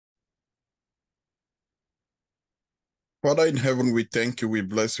Father in heaven, we thank you. We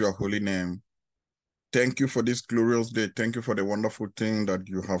bless your holy name. Thank you for this glorious day. Thank you for the wonderful thing that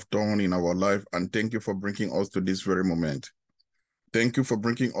you have done in our life. And thank you for bringing us to this very moment. Thank you for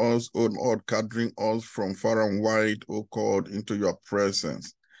bringing us, oh Lord, gathering us from far and wide, oh God, into your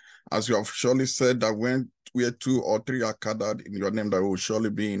presence. As you have surely said that when we are 2 or 3 are gathered in your name, that we will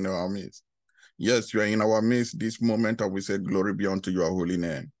surely be in our midst. Yes, you are in our midst this moment, and we say, glory be unto your holy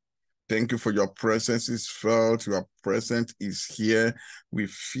name. Thank you for your presence is felt. Your presence is here. We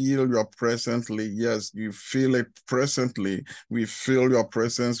feel your presently. Yes, you feel it presently. We feel your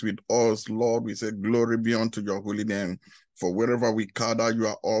presence with us, Lord. We say, glory be unto your holy name. For wherever we gather, you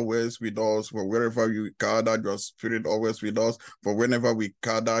are always with us. For wherever you gather, your spirit always with us. For whenever we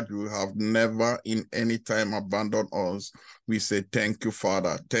gather, you have never in any time abandoned us. We say, thank you,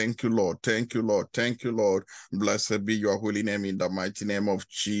 Father. Thank you, Lord. Thank you, Lord. Thank you, Lord. Blessed be your holy name in the mighty name of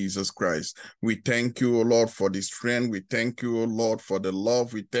Jesus Christ. We thank you, O Lord, for this strength. We thank you, O Lord, for the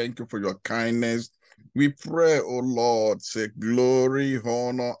love. We thank you for your kindness. We pray, O Lord, say glory,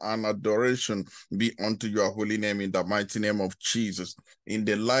 honor, and adoration be unto your holy name in the mighty name of Jesus. In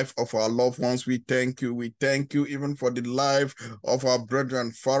the life of our loved ones, we thank you. We thank you even for the life of our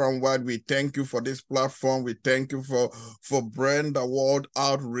brethren far and wide. We thank you for this platform. We thank you for Brenda World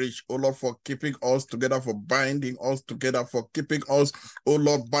Outreach, oh Lord, for keeping us together, for binding us together, for keeping us, oh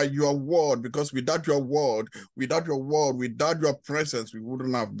Lord, by your word, because without your word, without your presence, we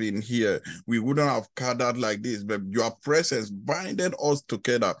wouldn't have been here. We wouldn't have gathered like this, but your presence binded us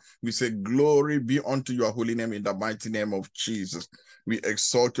together. We say, glory be unto your holy name in the mighty name of Jesus. We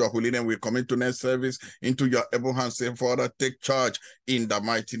exalt your holy name. We commit to next service into your able hands. Say, Father, take charge in the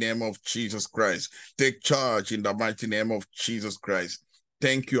mighty name of Jesus Christ. Take charge in the mighty name of Jesus Christ.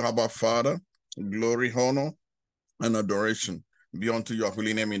 Thank you, Abba Father. Glory, honor, and adoration be unto your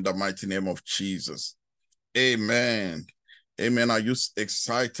holy name in the mighty name of Jesus. Amen. Amen. Are you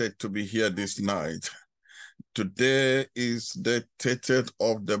excited to be here this night? Today is the 30th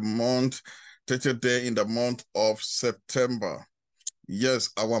of the month, 30th day in the month of September. Yes,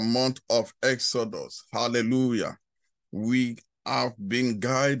 our month of Exodus. Hallelujah. We have been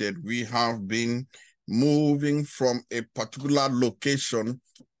guided. We have been moving from a particular location.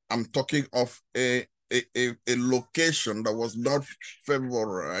 I'm talking of a location that was not favorable,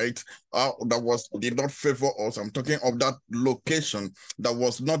 right? Did not favor us. I'm talking of that location that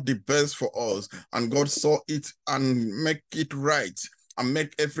was not the best for us, and God saw it and make it right and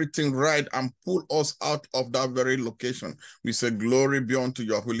make everything right and pull us out of that very location. We say, glory be unto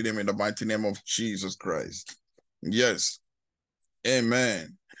your holy name in the mighty name of Jesus Christ. Yes.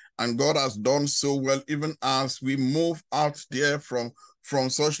 Amen. And God has done so well, even as we move out there from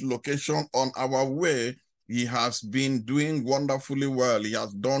such location on our way. He has been doing wonderfully well. He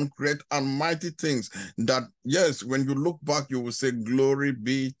has done great and mighty things that, yes, when you look back, you will say, glory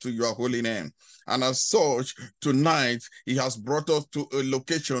be to your holy name. And as such, tonight, he has brought us to a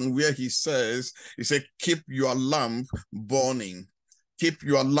location where he said, keep your lamp burning. Keep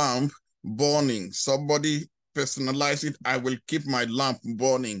your lamp burning. Somebody personalize it. I will keep my lamp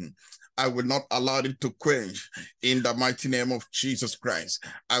burning. I will not allow it to quench in the mighty name of Jesus Christ.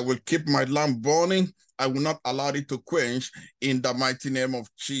 I will keep my lamp burning. I will not allow it to quench in the mighty name of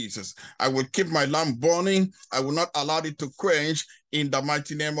Jesus. I will keep my lamp burning. I will not allow it to quench in the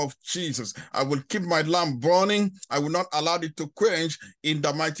mighty name of Jesus. I will keep my lamp burning. I will not allow it to quench in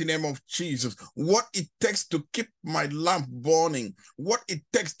the mighty name of Jesus. What it takes to keep my lamp burning, what it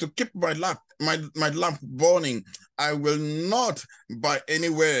takes to keep my lamp burning, I will not by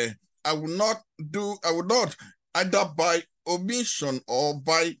anywhere. I will not either by omission or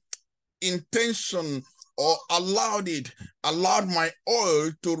by intention or allowed my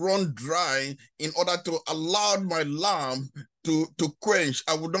oil to run dry in order to allow my lamp to quench.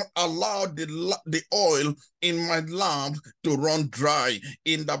 I would not allow the oil in my lamp to run dry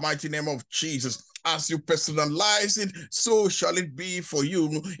in the mighty name of Jesus. As you personalize it, so shall it be for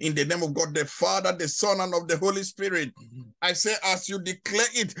you in the name of God, the Father, the Son, and of the Holy Spirit. I say, as you declare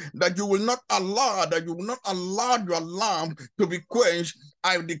it, that you will not allow your lamp to be quenched,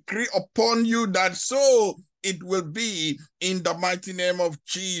 I decree upon you that so it will be in the mighty name of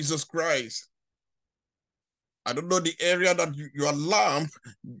Jesus Christ. I don't know the area that your lamp,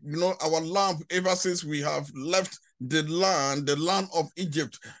 our lamp, ever since we have left the land of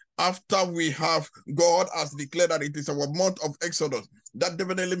Egypt, after we have, God has declared that it is our month of Exodus. That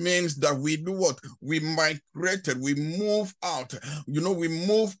definitely means that we do what? We migrated, we move out. We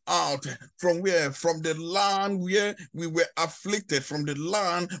move out from where? From the land where we were afflicted, from the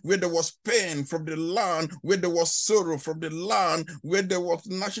land where there was pain, from the land where there was sorrow, from the land where there was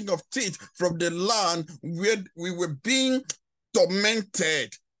gnashing of teeth, from the land where we were being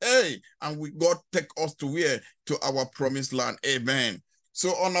tormented. Hey, and God take us to where? To our promised land. Amen.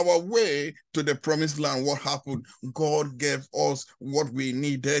 So on our way to the promised land, what happened? God gave us what we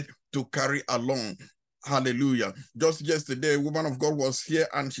needed to carry along. Hallelujah. Just yesterday, a woman of God was here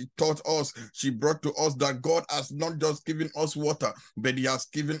and she taught us, she brought to us that God has not just given us water, but he has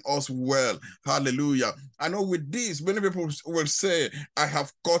given us well. Hallelujah. I know with this, many people will say, I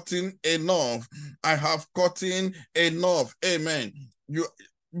have gotten enough. I have gotten enough. Amen.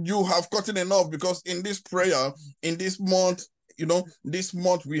 You have gotten enough, because in this prayer, in this month, this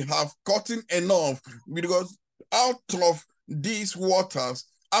month we have gotten enough, because out of these waters,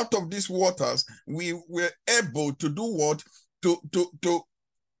 we were able to do what? To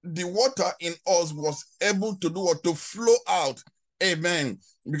the water in us was able to do what? To flow out. Amen.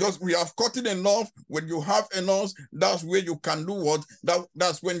 Because we have gotten enough. When you have enough, that's where you can do what?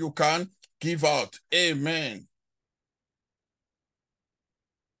 That's when you can give out. Amen.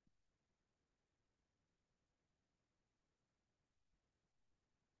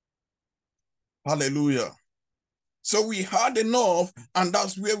 Hallelujah. So we had enough, and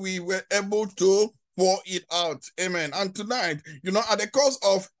that's where we were able to pour it out. Amen. And tonight, at the course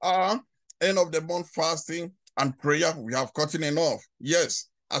of our end of the month fasting and prayer, we have gotten enough. Yes,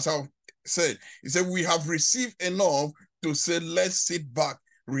 as I said, he said we have received enough to say, let's sit back,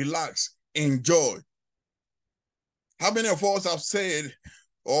 relax, enjoy. How many of us have said,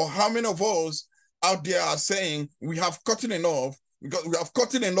 or how many of us out there are saying, we have gotten enough, because we have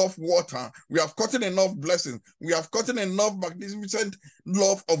gotten enough water, we have gotten enough blessings, we have gotten enough magnificent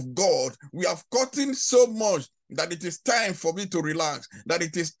love of God, we have gotten so much that it is time for me to relax, that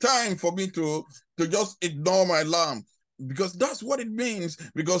it is time for me to just ignore my lamb. Because that's what it means.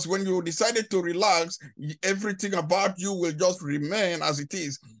 Because when you decided to relax, everything about you will just remain as it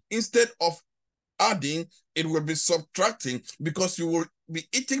is. Instead of adding, it will be subtracting, because you will be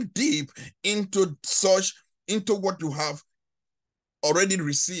eating deep into what you have already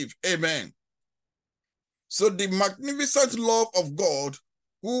received. Amen. So the magnificent love of God,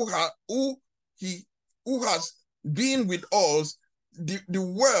 who has been with us, the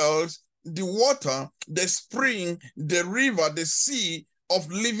wells, the water, the spring, the river, the sea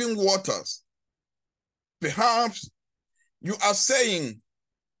of living waters. Perhaps you are saying,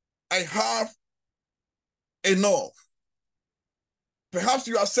 I have enough. Perhaps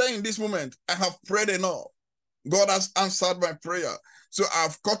you are saying in this moment, I have prayed enough. God has answered my prayer. So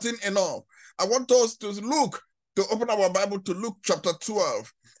I've gotten enough. I want us to open our Bible to Luke chapter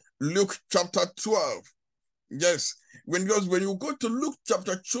 12. Luke chapter 12. Yes. When you go to Luke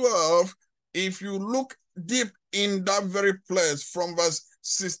chapter 12, if you look deep in that very place from verse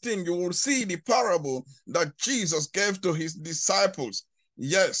 16, you will see the parable that Jesus gave to his disciples.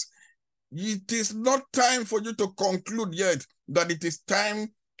 Yes. It is not time for you to conclude yet that it is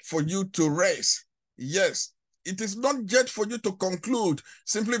time for you to rest. Yes, it is not yet for you to conclude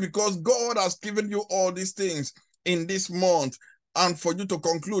simply because God has given you all these things in this month, and for you to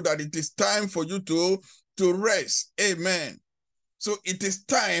conclude that it is time for you to rest. Amen. So it is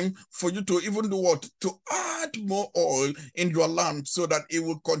time for you to even do what? To add more oil in your lamp so that it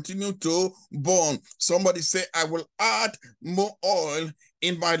will continue to burn. Somebody say, I will add more oil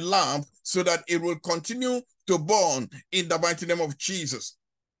in my lamp so that it will continue to burn in the mighty name of Jesus.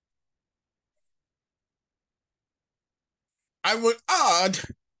 I will add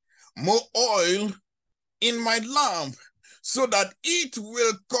more oil in my lamp so that it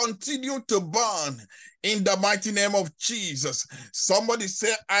will continue to burn in the mighty name of Jesus. Somebody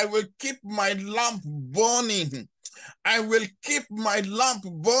say, I will keep my lamp burning. I will keep my lamp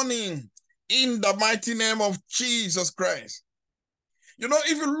burning in the mighty name of Jesus Christ.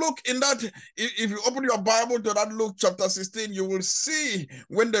 If you look in that, if you open your Bible to that Luke chapter 16, you will see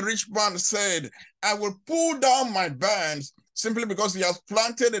when the rich man said, I will pull down my barns simply because he has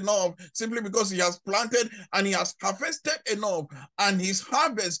planted enough, simply because he has planted and he has harvested enough, and his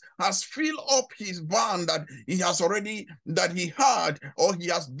harvest has filled up his barn that he had, or he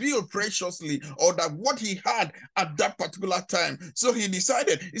has built preciously, or that what he had at that particular time. So he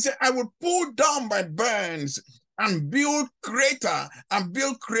decided, he said, I will pull down my barns and build greater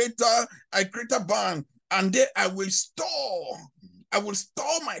barn, and there I will store I will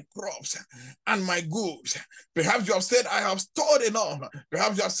store my crops and my goods. Perhaps you have said, I have stored enough.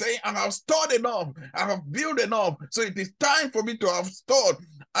 Perhaps you are saying, I have stored enough. I have built enough. So it is time for me to have stored.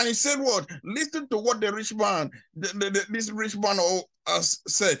 And he said what? Listen to what the rich man, this rich man has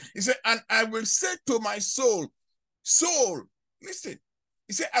said. He said, and I will say to my soul, soul, listen.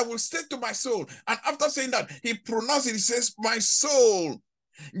 He said, I will say to my soul. And after saying that, he pronounced it. He says, my soul,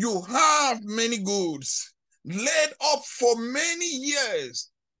 you have many goods laid up for many years.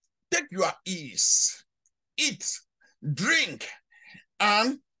 Take your ease, eat, drink,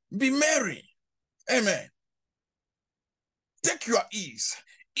 and be merry. Amen. Take your ease,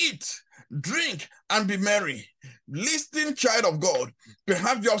 eat, drink, and be merry. Listen, child of God,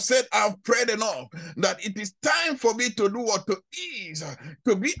 perhaps you have said, I've prayed enough, that it is time for me to do what? To ease,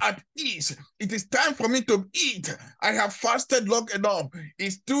 to be at ease. It is time for me to eat. I have fasted long enough.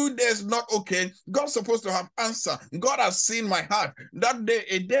 Is 2 days not okay? God's supposed to have answer. God has seen my heart. That day,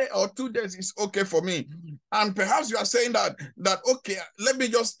 a day or 2 days is okay for me. And perhaps you are saying that okay, let me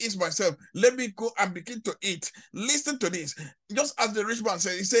just ease myself. Let me go and begin to eat. Listen to this. Just as the rich man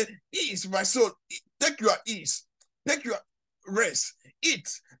said, he said, ease my soul. Take your ease. Take your rest. Eat,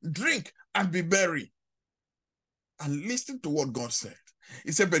 drink, and be merry. And listen to what God said.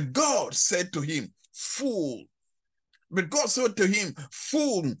 He said, but God said to him, fool. But God said to him,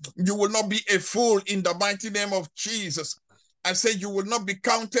 fool, you will not be a fool in the mighty name of Jesus. I say you will not be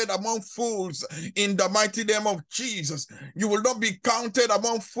counted among fools in the mighty name of Jesus. You will not be counted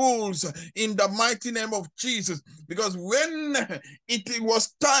among fools in the mighty name of Jesus. Because when it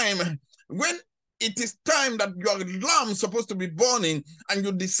was time, when it is time that your lamb is supposed to be burning and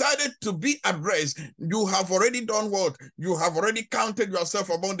you decided to be at rest, you have already done what? You have already counted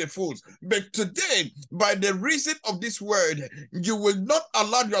yourself among the fools. But today, by the reason of this word, you will not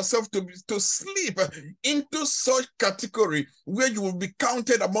allow yourself to slip into such category where you will be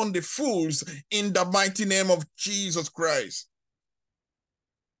counted among the fools in the mighty name of Jesus Christ.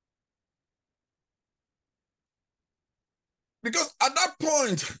 Because at that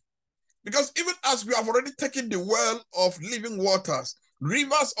point, because even as we have already taken the well of living waters,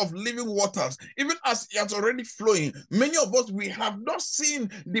 rivers of living waters, even as it's already flowing, many of us, we have not seen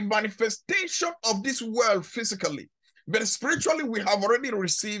the manifestation of this well physically. But spiritually, we have already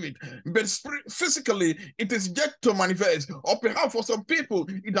received it. But physically, it is yet to manifest. Or perhaps for some people,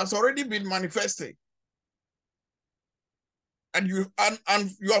 it has already been manifested. And you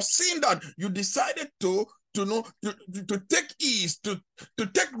have seen that you decided to take ease, to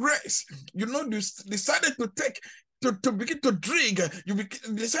take rest. You decided to begin to drink. You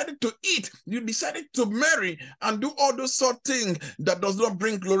decided to eat. You decided to marry and do all those sort of things that does not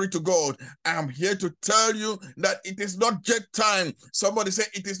bring glory to God. I am here to tell you that it is not yet time. Somebody say,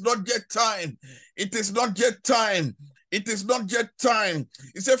 it is not yet time. It is not yet time. It is not yet time.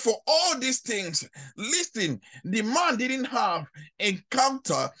 He said, for all these things, listen, the man didn't have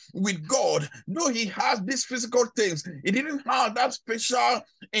encounter with God. Though he has these physical things, he didn't have that special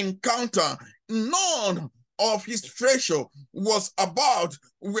encounter. None of his treasure was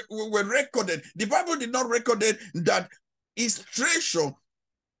were recorded. The Bible did not record it that his treasure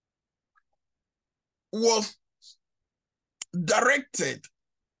was directed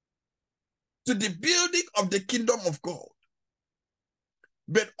to the building of the kingdom of God.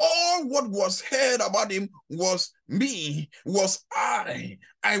 But all what was heard about him was me, was I.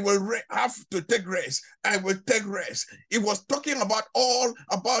 I will have to take rest. I will take rest. It was talking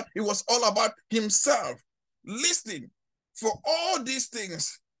it was all about himself. Listen, for all these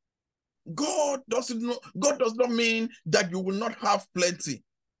things, God does not mean that you will not have plenty.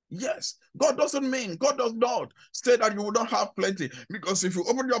 Yes, God does not say that you will not have plenty. Because if you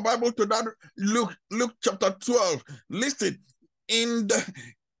open your Bible to that Luke chapter 12, listen, God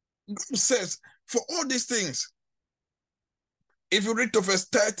says, for all these things, if you read to verse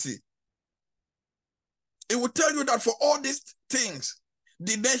 30, it will tell you that for all these things,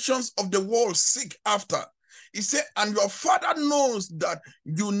 the nations of the world seek after. He said, and your Father knows that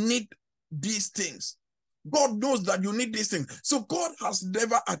you need these things. God knows that you need these things. So God has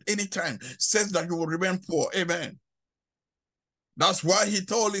never at any time said that you will remain poor. Amen. That's why he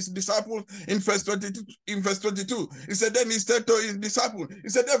told his disciples in verse 22, he said, then he said to his disciples, he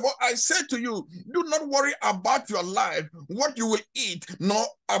said, therefore I say to you, do not worry about your life, what you will eat, nor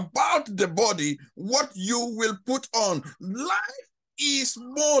about the body, what you will put on. Life is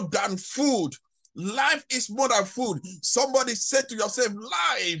more than food. Life is more than food. Somebody said to yourself,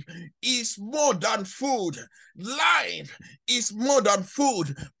 life is more than food. Life is more than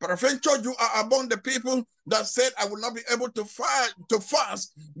food. Peradventure, you are among the people that said I will not be able to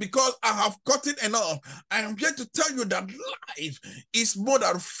fast because I have gotten enough. I am here to tell you that life is more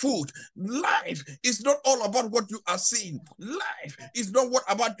than food. Life is not all about what you are seeing. Life is not what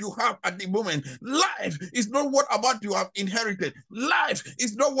about you have at the moment. Life is not what about you have inherited. Life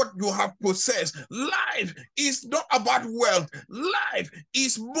is not what you have possessed. Life is not about wealth. Life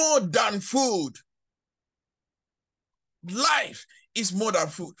is more than food. Life is more than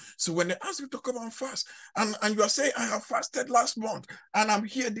food. So when they ask you to come and fast, and you are saying, I have fasted last month, and I'm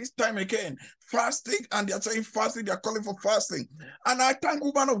here this time again, fasting, and they are saying fasting, they are calling for fasting. And I thank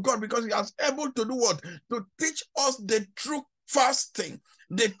woman of God because he has able to do what? To teach us the true fasting,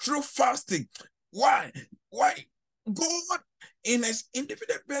 the true fasting. Why? God, in his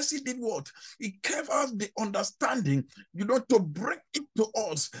infinite mercy, did what? He gave us the understanding, to bring it to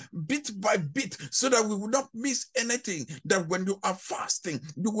us bit by bit so that we will not miss anything. That when you are fasting,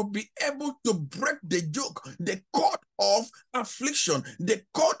 you will be able to break the yoke, the cord of affliction, the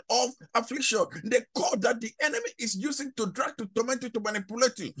cord that the enemy is using to drag, to torment you, to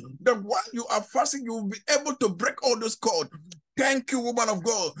manipulate you. That while you are fasting, you will be able to break all those cords. Thank you, woman of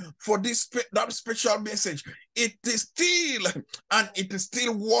God, for that special message. It is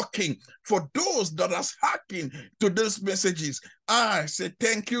still working for those that are hacking to those messages. I say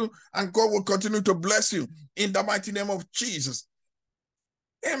thank you, and God will continue to bless you in the mighty name of Jesus.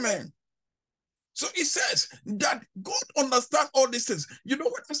 Amen. So it says that God understands all these things. You know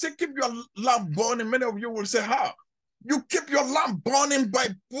what I say? Keep your lamp burning. Many of you will say, how? You keep your lamp burning by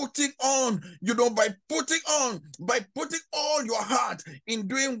putting on all your heart in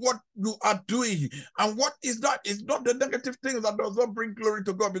doing what you are doing. And what is that? It's not the negative things that does not bring glory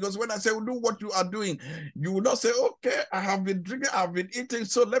to God. Because when I say do what you are doing, you will not say, okay, I have been drinking, I've been eating,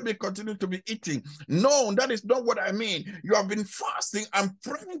 so let me continue to be eating. No, that is not what I mean. You have been fasting and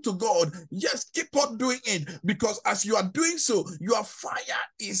praying to God. Yes, keep on doing it, because as you are doing so, your fire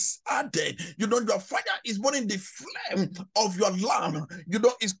is added. Your fire is burning. The flame of your lamp,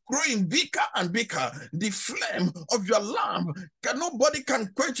 is growing bigger and bigger. The flame of your lamp, nobody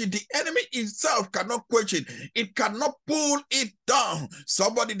can quench it. The enemy itself cannot quench it. It cannot pull it down.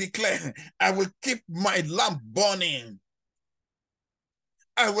 Somebody declare, I will keep my lamp burning.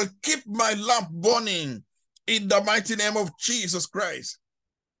 I will keep my lamp burning in the mighty name of Jesus Christ.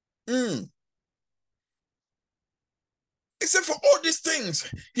 He said, for all these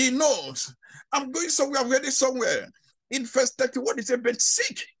things, he knows. I'm going somewhere, I'm heading somewhere. In verse 31, he said, but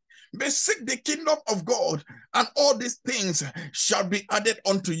seek the kingdom of God, and all these things shall be added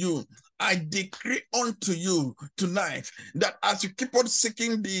unto you. I decree unto you tonight that as you keep on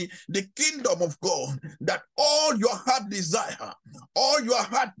seeking the kingdom of God, that all your heart desire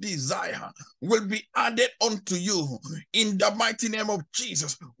will be added unto you in the mighty name of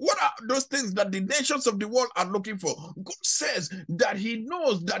Jesus. What are those things that the nations of the world are looking for? God says that he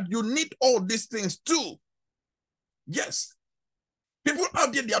knows that you need all these things too. Yes. People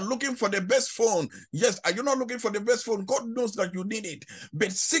out there, they are looking for the best phone. Yes, are you not looking for the best phone? God knows that you need it.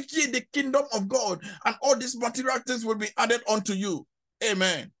 But seek ye the kingdom of God, and all these material things will be added unto you.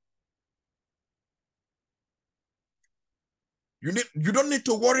 Amen. You don't need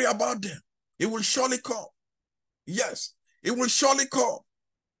to worry about them. It will surely come. Yes, it will surely come.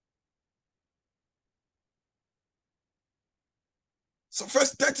 So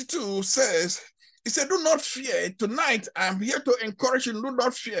verse 32 says, he said, do not fear. Tonight, I'm here to encourage you, do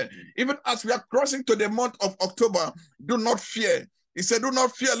not fear. Even as we are crossing to the month of October, do not fear. He said, do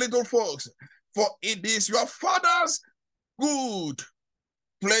not fear, little folks, for it is your Father's good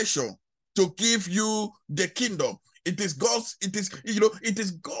pleasure to give you the kingdom. It is God's, it is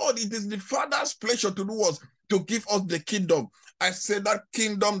the Father's pleasure to do what? To give us the kingdom. I say that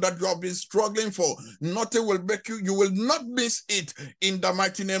kingdom that you have been struggling for, nothing will make you will not miss it in the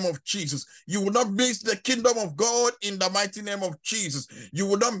mighty name of Jesus. You will not miss the kingdom of God in the mighty name of Jesus. You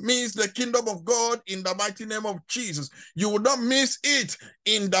will not miss the kingdom of God in the mighty name of Jesus. You will not miss it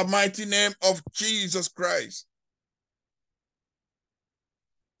in the mighty name of Jesus Christ.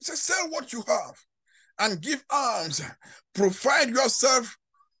 He says, sell what you have and give alms. Provide yourself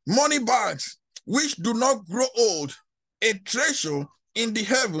money bags which do not grow old, a treasure in the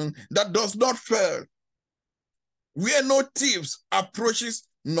heaven that does not fail, where no thieves approaches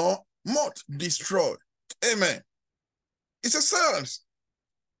nor moth destroy. Amen. It's a sense.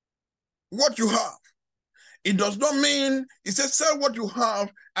 What you have. It does not mean, it says sell what you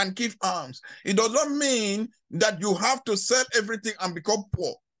have and give alms. It does not mean that you have to sell everything and become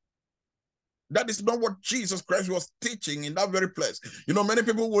poor. That is not what Jesus Christ was teaching in that very place. You know, many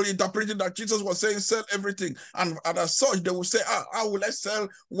people will interpret it that Jesus was saying, sell everything. And as such, they will say, how will I sell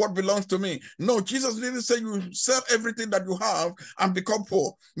what belongs to me? No, Jesus didn't say you sell everything that you have and become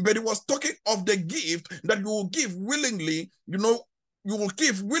poor. But he was talking of the gift that you will give willingly, you know, you will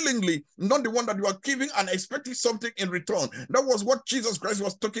give willingly, not the one that you are giving and expecting something in return. That was what Jesus Christ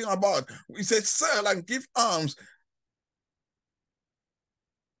was talking about. He said, sell and give alms.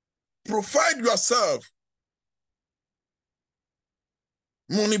 Provide yourself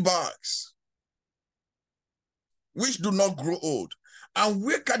money bags, which do not grow old. And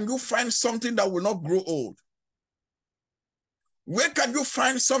where can you find something that will not grow old? Where can you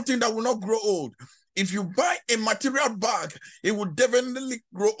find something that will not grow old? If you buy a material bag, it will definitely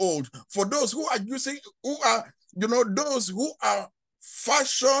grow old. For those who are using, who are, you know, those who are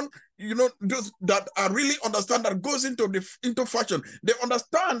fashion, you know, those that are really understand that goes into fashion, they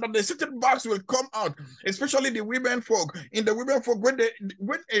understand that the certain bags will come out, especially the women folk. In the women folk, when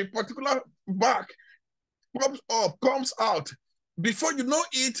a particular bag comes out, before you know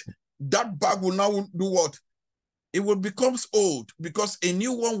it, that bag will now do what? It will become old because a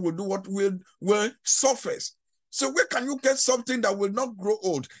new one will do what? Will surface. So where can you get something that will not grow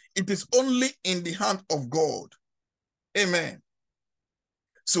old? It is only in the hand of God. Amen.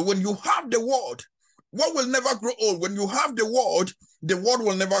 So when you have the word, what will never grow old? When you have the word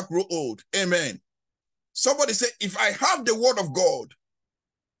will never grow old. Amen. Somebody say, if I have the word of God,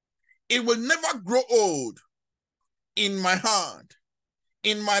 it will never grow old in my hand,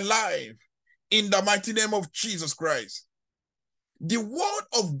 in my life, in the mighty name of Jesus Christ. The word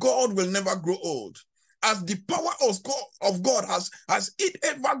of God will never grow old. As the power of God has it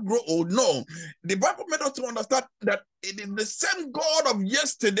ever grow old? No. The Bible made us to understand that it is the same God of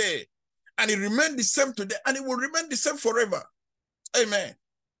yesterday, and it remained the same today, and it will remain the same forever. Amen.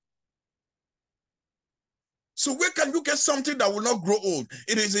 So where can you get something that will not grow old?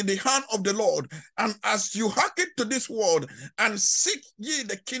 It is in the hand of the Lord. And as you hearken to this word and seek ye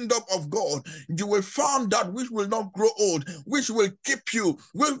the kingdom of God, you will find that which will not grow old, which will keep you,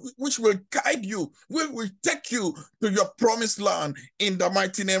 which will guide you, which will take you to your promised land in the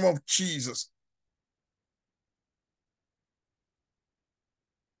mighty name of Jesus.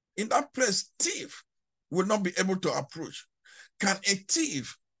 In that place, thief will not be able to approach. Can a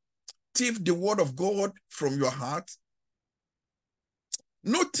thief the word of God from your heart?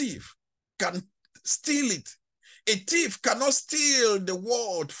 No thief can steal it. A thief cannot steal the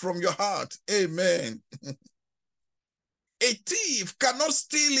word from your heart. Amen. A thief cannot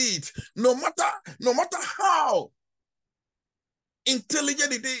steal it, no matter how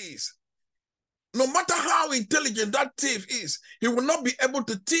intelligent it is. No matter how intelligent that thief is, he will not be able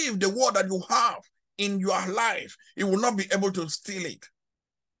to thief the word that you have in your life. He will not be able to steal it.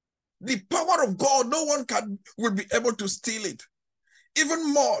 The power of God, no one will be able to steal it.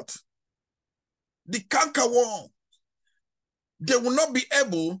 Even moth, the cankerworm, they will not be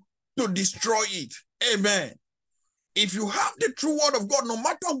able to destroy it. Amen. If you have the true word of God, no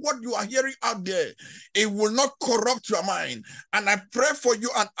matter what you are hearing out there, it will not corrupt your mind. And I pray for you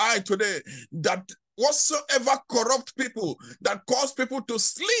and I today that whatsoever corrupt people, that cause people to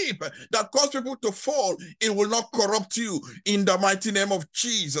sleep, that cause people to fall, it will not corrupt you in the mighty name of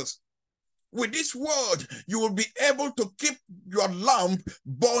Jesus. With this word, you will be able to keep your lamp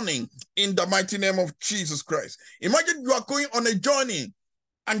burning in the mighty name of Jesus Christ. Imagine you are going on a journey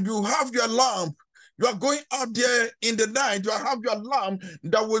and you have your lamp. You are going out there in the night. You have your lamp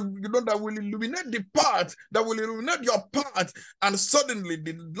that will, that will illuminate the path, that will illuminate your path, and suddenly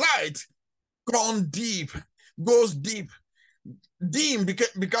the light goes deep.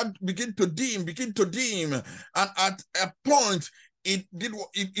 Begin to dim, and at a point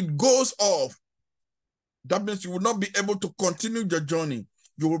it goes off. That means you will not be able to continue your journey.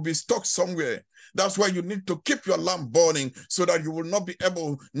 You will be stuck somewhere. That's why you need to keep your lamp burning so that you will not be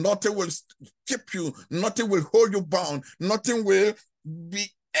able, nothing will keep you, nothing will hold you bound, nothing will be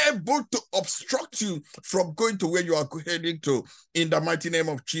able to obstruct you from going to where you are heading to in the mighty name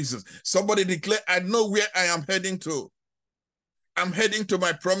of Jesus. Somebody declare, I know where I am heading to. I'm heading to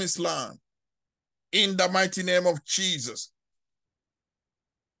my promised land in the mighty name of Jesus.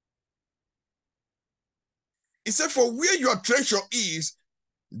 He said, for where your treasure is,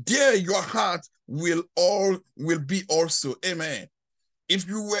 there your heart will be also. Amen. If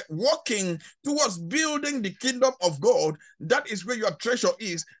you were walking towards building the kingdom of God, that is where your treasure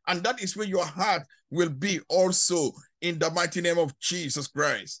is, and that is where your heart will be also in the mighty name of Jesus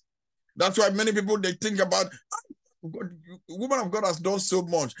Christ. That's why many people, they think about, God, woman of God has done so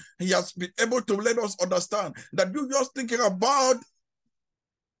much. He has been able to let us understand that you just thinking about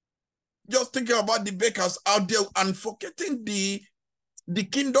just thinking about the bakers out there and forgetting the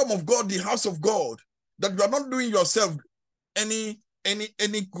kingdom of God, the house of God, that you are not doing yourself any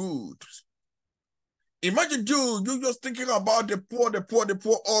good. Imagine you just thinking about the poor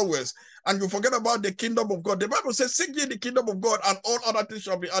always, and you forget about the kingdom of God. The Bible says, seek ye the kingdom of God, and all other things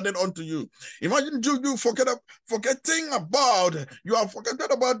shall be added unto you. Imagine you forgetting about, you are forgetting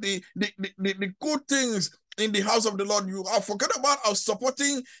about the good things in the house of the Lord. You are forgetting about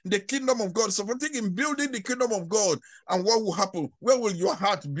supporting the kingdom of God, supporting in building the kingdom of God. And what will happen? Where will your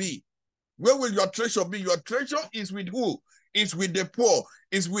heart be? Where will your treasure be? Your treasure is with who? It's with the poor,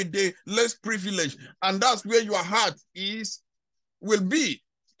 it's with the less privileged. And that's where your heart will be.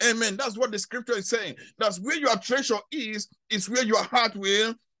 Amen. That's what the scripture is saying. That's where your treasure is where your heart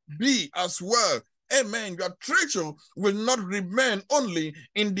will be as well. Amen. Your treasure will not remain only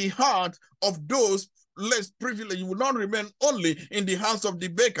in the heart of those less privileged. You will not remain only in the hands of the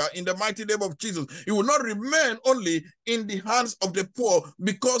baker in the mighty name of Jesus. It will not remain only in the hands of the poor,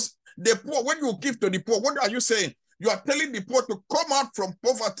 because the poor, when you give to the poor, what are you saying? You are telling the poor to come out from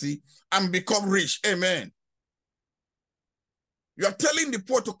poverty and become rich. Amen. You are telling the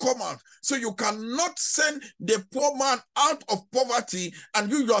poor to come out. So you cannot send the poor man out of poverty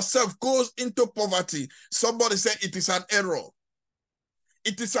and you yourself goes into poverty. Somebody said it is an error.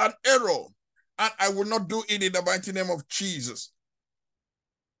 It is an error. And I will not do it in the mighty name of Jesus.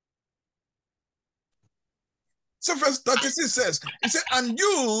 So verse 36 says, it said, and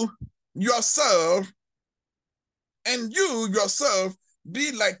you yourself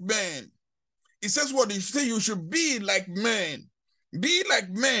be like men. It says what? It says you should be like men. Be like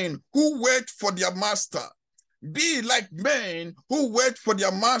men who wait for their master. Be like men who wait for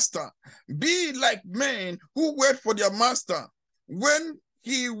their master. Be like men who wait for their master when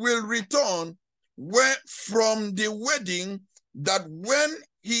he will return from the wedding, that when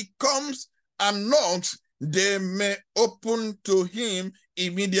he comes and knocks, they may open to him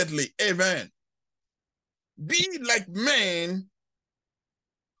immediately. Amen. Be like men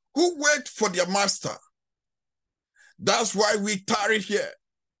who wait for their master. That's why we tarry here.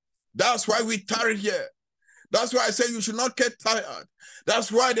 That's why we tarry here. That's why I say you should not get tired.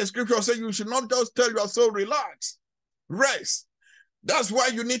 That's why the scripture says you should not just tell your soul, relax, rest. That's why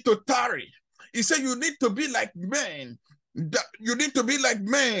you need to tarry. He said you need to be like men. You need to be like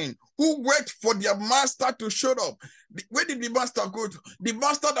men who wait for their master to show up. Where did the master go to? The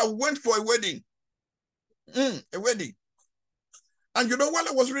master that went for a wedding. A wedding. And you know, while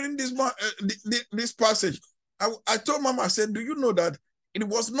I was reading this passage, I told Mama, I said, do you know that it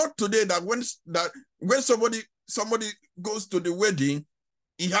was not today that when somebody goes to the wedding,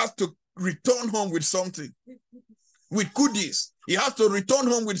 he has to return home with something, with goodies. He has to return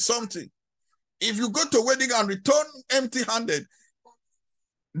home with something. If you go to a wedding and return empty-handed,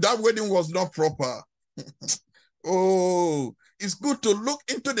 that wedding was not proper. Oh, it's good to look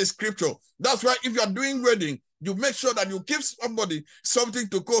into the scripture. That's why if you are doing wedding, you make sure that you give somebody something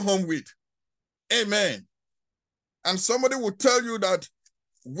to go home with. Amen. And somebody will tell you that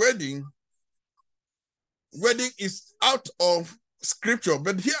wedding is out of scripture.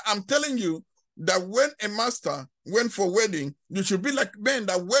 But here I'm telling you that when a master went for wedding, you should be like men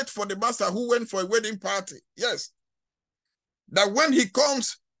that wait for the master who went for a wedding party. Yes. That when he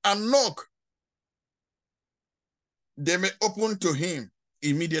comes and knock, they may open to him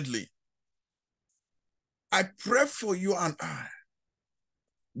immediately. I pray for you and I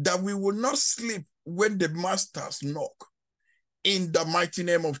that we will not sleep when the masters knock, in the mighty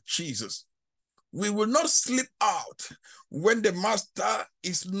name of Jesus. We will not sleep out when the master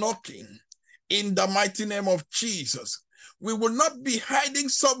is knocking, in the mighty name of Jesus. We will not be hiding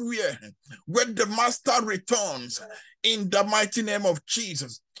somewhere when the master returns, in the mighty name of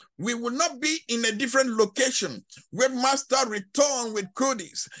Jesus. We will not be in a different location when master returns with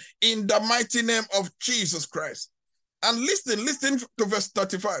goodies, in the mighty name of Jesus Christ. And listen to verse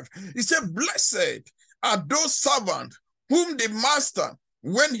 35. He said, blessed are those servants whom the master,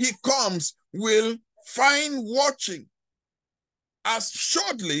 when he comes, will find watching. As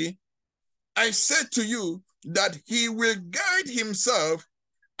shortly I say to you that he will guide himself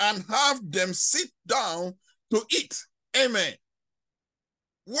and have them sit down to eat. Amen.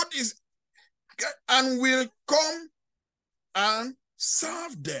 What is, and will come and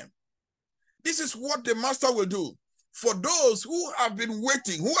serve them. This is what the master will do. For those who have been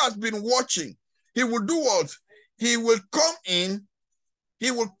waiting, who has been watching, he will do what? He will come in.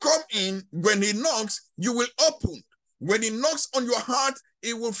 He will come in. When he knocks, you will open. When he knocks on your heart,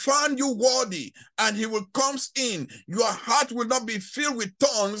 he will find you worthy, and he will come in. Your heart will not be filled with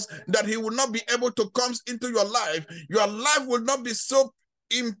thorns that he will not be able to come into your life. Your life will not be so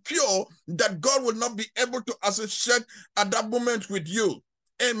impure that God will not be able to associate at that moment with you.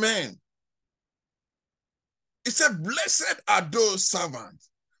 Amen. He said, blessed are those servants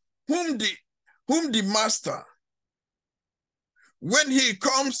whom the master, when he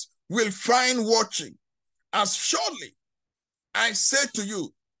comes, will find watching. As surely I say to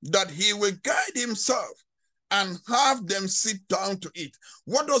you that he will guide himself and have them sit down to eat.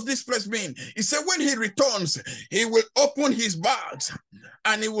 What does this place mean? He said when he returns, he will open his bags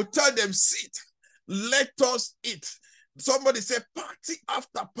and he will tell them, sit, let us eat. Somebody say party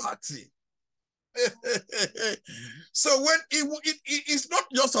after party. So when it's not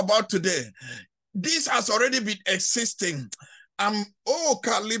just about today. This has already been existing.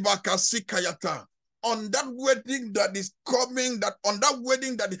 Kaliba Kasikayata. On that wedding that is coming, that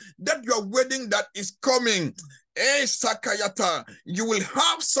your wedding that is coming, Sakayata, you will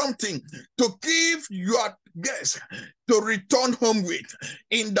have something to give your guests to return home with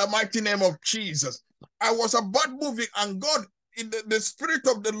in the mighty name of Jesus. I was about moving and God, in the spirit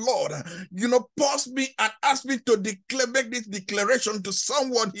of the Lord, paused me and asked me to make this declaration to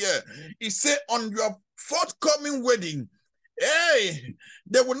someone here. He said, on your forthcoming wedding,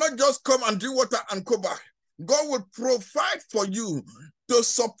 they will not just come and drink water and go back. God will provide for you to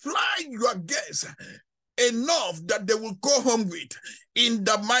supply your guests enough that they will go home with in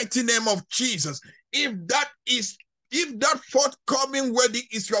the mighty name of Jesus. If that forthcoming wedding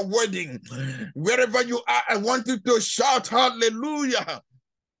is your wedding, wherever you are, I want you to shout hallelujah.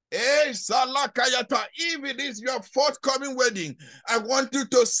 Salakayata. If it is your forthcoming wedding, I want you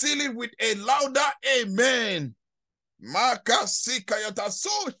to seal it with a louder amen. Makasikayata. So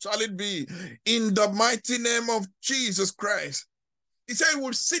shall it be in the mighty name of Jesus Christ. He said he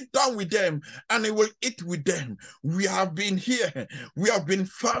will sit down with them and he will eat with them. We have been here. We have been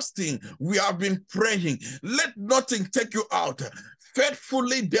fasting. We have been praying. Let nothing take you out.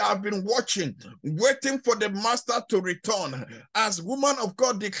 Faithfully, they have been watching, waiting for the master to return. As woman of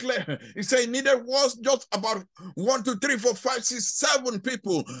God declared, he said, neither was just about 1, 2, 3, 4, 5, 6, 7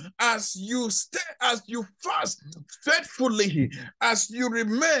 people. As you stay, as you fast faithfully, as you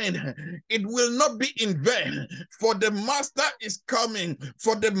remain, it will not be in vain. For the master is coming,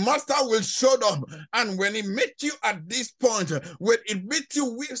 for the master will show up. And when he meets you at this point, when it meets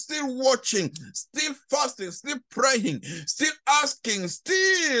you, we're still watching, still fasting, still praying, still asking,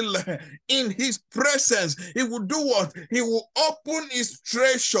 still in his presence, he will do what? He will open his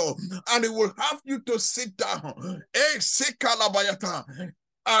treasure and he will have you to sit down.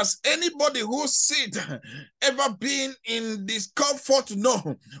 As anybody who sit ever been in discomfort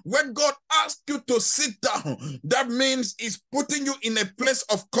know, when God asks you to sit down, that means he's putting you in a place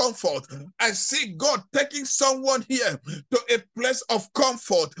of comfort. I see God taking someone here to a place of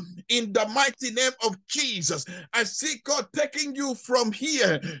comfort in the mighty name of Jesus. I see God taking you from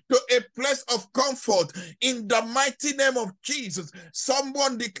here to a place of comfort in the mighty name of Jesus.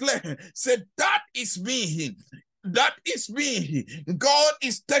 Someone declare, say, that is me. That is me. God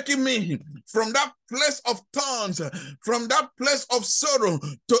is taking me from that place of thorns, from that place of sorrow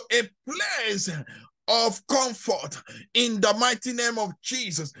to a place of comfort in the mighty name of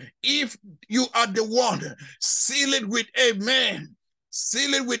Jesus. If you are the one, seal it with amen.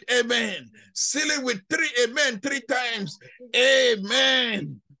 Seal it with amen. Seal it with 3 amen 3 times.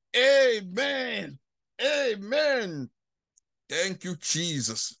 Amen. Amen. Amen. Thank you,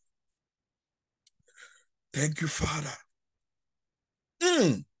 Jesus. Thank you, Father.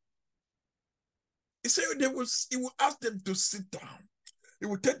 He said he will ask them to sit down. He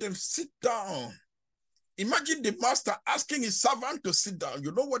will tell them, sit down. Imagine the master asking his servant to sit down.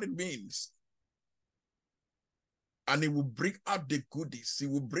 You know what it means. And he will bring out the goodies. He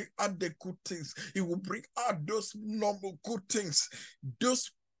will bring out the good things. He will bring out those normal good things. Those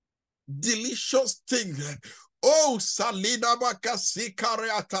delicious things. Oh, Salida Bakasi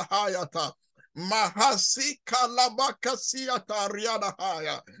Kareata Hayata. Mahasi kalabakasiata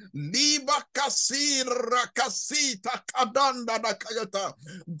riadahaya liba kasira kasita kadanda nakayata.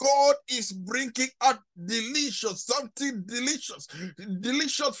 God is bringing out something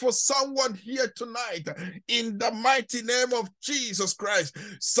delicious for someone here tonight in the mighty name of Jesus Christ.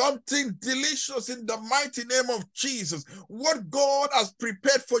 Something delicious in the mighty name of Jesus. What God has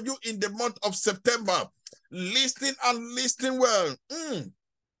prepared for you in the month of September. Listen and listen well.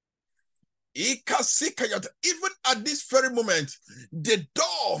 Even at this very moment, the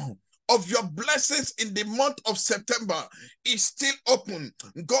door of your blessings in the month of September is still open.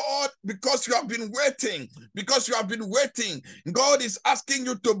 God, because you have been waiting, God is asking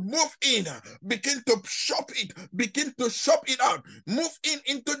you to move in, begin to shop it, begin to shop it out, move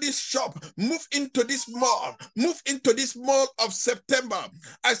into this shop, move into this mall, move into this mall of September.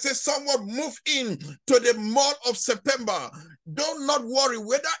 I say someone move in to the mall of September. Do not worry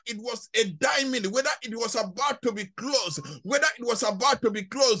whether it was a diamond, whether it was about to be closed,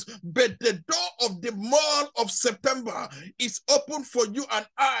 but the door of the mall of September is open for you and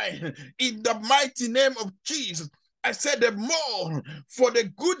I in the mighty name of Jesus. I said the mall for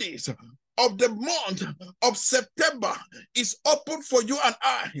the goodies of the month of September is open for you and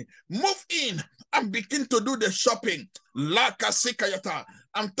I. Move in and begin to do the shopping.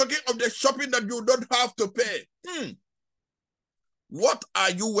 I'm talking of the shopping that you don't have to pay. What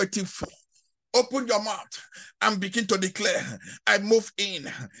are you waiting for? Open your mouth and begin to declare, I move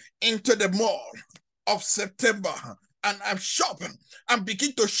into the mall of September and I'm shopping and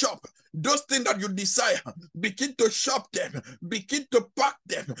begin to shop. Those things that you desire, begin to shop them, begin to pack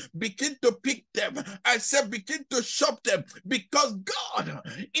them, begin to pick them. I said begin to shop them because God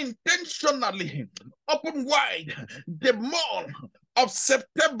intentionally opened wide the mall of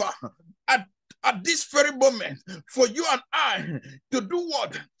September at this very moment for you and I to do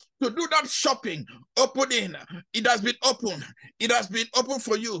what? To do that shopping. Open in. It has been open. It has been open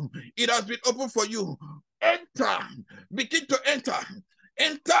for you. It has been open for you. Enter. Begin to enter.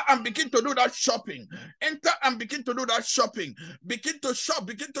 Enter and begin to do that shopping. Enter and begin to do that shopping. Begin to shop.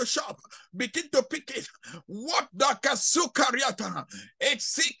 Begin to shop. Begin to pick it. What the kasukariata?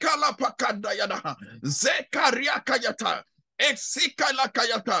 Exikala pakadayada. Zekariakayata. Exikala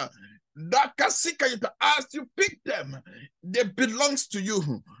kayata. As you pick them, they belongs to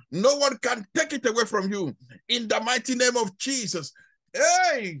you. No one can take it away from you. In the mighty name of Jesus.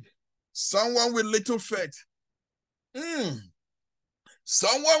 Hey, someone with little faith.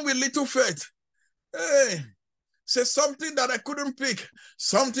 Someone with little faith. Hey, say something that I couldn't pick,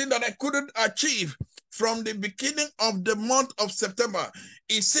 something that I couldn't achieve from the beginning of the month of September.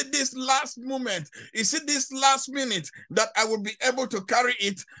 Is it this last moment? Is it this last minute that I will be able to carry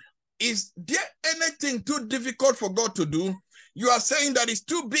it? Is there anything too difficult for God to do? You are saying that it's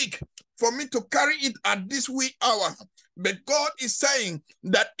too big for me to carry it at this wee hour. But God is saying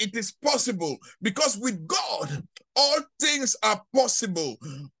that it is possible because with God, all things are possible.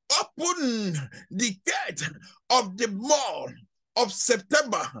 Open the gate of the mall of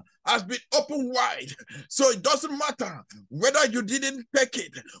September has been opened wide. So it doesn't matter whether you didn't take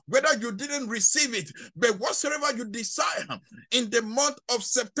it, whether you didn't receive it, but whatsoever you desire in the month of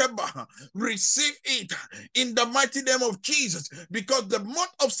September, receive it in the mighty name of Jesus, because the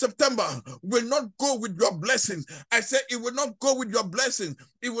month of September will not go with your blessings. I say it will not go with your blessings.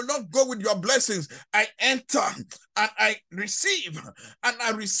 It will not go with your blessings. I enter and I receive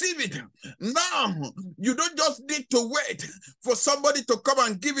it. Now, you don't just need to wait for somebody to come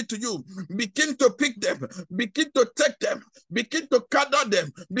and give it to you. Begin to pick them, begin to take them, begin to gather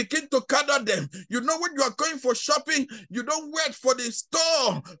them, begin to gather them. You know, when you are going for shopping, you don't wait for the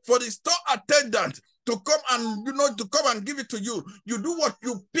store attendant to come and give it to you. You do what?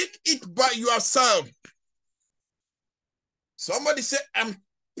 You pick it by yourself. Somebody say, I'm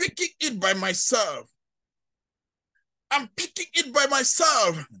picking it by myself. I'm picking it by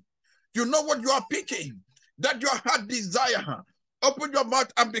myself. You know what you are picking, that your heart desire. Open your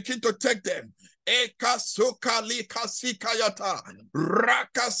mouth and begin to take them. Eka sokali kasikayata,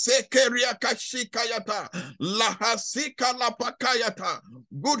 raka sekeria kashikayata, lahasika lapakayata.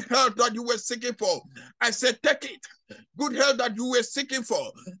 Good health that you were seeking for. I said, take it. Good health that you were seeking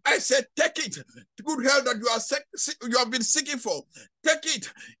for. I said, take it. Good health that you have been seeking for. Take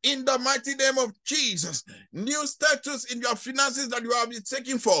it in the mighty name of Jesus. New status in your finances that you have been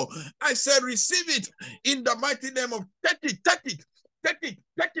seeking for. I said, receive it in the mighty name of, take it, take it, take it,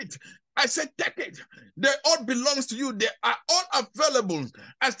 take it. I said, take it. They all belongs to you. They are all available.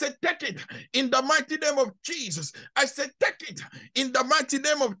 I said, take it in the mighty name of Jesus. I said, take it in the mighty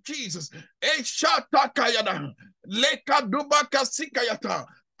name of Jesus.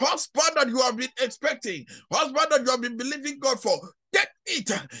 Husband that you have been expecting, husband that you have been believing God for, take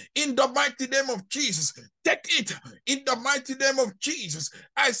it in the mighty name of Jesus. Take it in the mighty name of Jesus.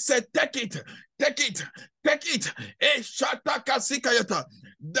 I said, take it, take it, take it.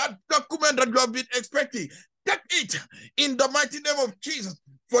 That document that you have been expecting, take it in the mighty name of Jesus.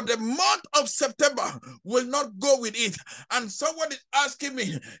 For the month of September will not go with it. And someone is asking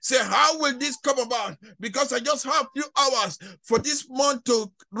me, say, how will this come about? Because I just have a few hours for this month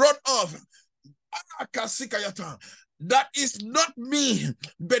to run off. That is not me,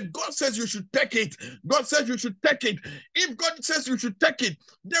 but God says you should take it. God says you should take it. If God says you should take it,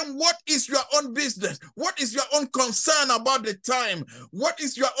 then what is your own business? What is your own concern about the time? What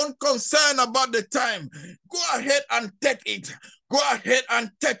is your own concern about the time? Go ahead and take it. Go ahead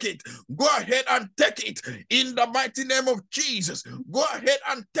and take it. Go ahead and take it in the mighty name of Jesus. Go ahead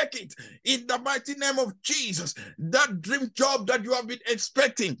and take it in the mighty name of Jesus. That dream job that you have been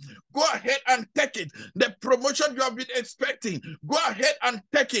expecting, go ahead and take it. The promotion you have been expecting, go ahead and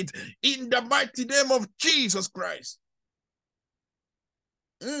take it in the mighty name of Jesus Christ.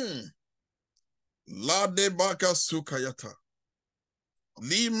 La de baka sukayata.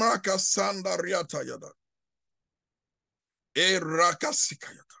 Limaka sandariata yada. He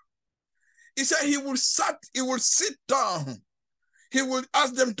said he will sit down. He will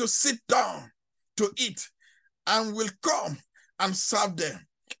ask them to sit down to eat and will come and serve them.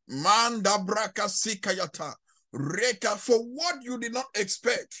 Manda braka sikayata. Reka, for what you did not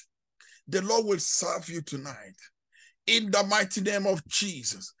expect, the Lord will serve you tonight. In the mighty name of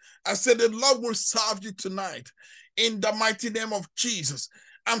Jesus. I said the Lord will serve you tonight. In the mighty name of Jesus.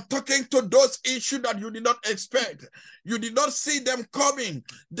 I'm talking to those issues that you did not expect. You did not see them coming.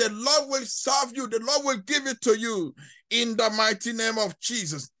 The Lord will serve you. The Lord will give it to you in the mighty name of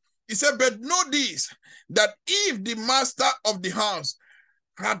Jesus. He said, but know this, that if the master of the house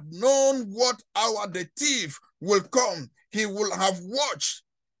had known what hour the thief will come, he will have watched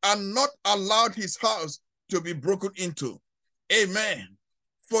and not allowed his house to be broken into. Amen.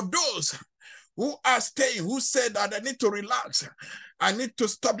 For those who are staying, who said that I need to relax, I need to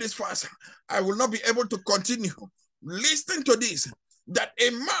stop this fast, I will not be able to continue. Listen to this, that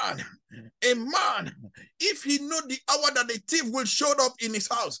a man, if he know the hour that the thief will show up in his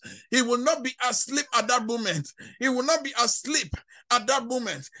house, he will not be asleep at that moment. He will not be asleep at that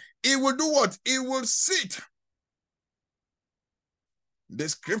moment. He will do what? He will sit. The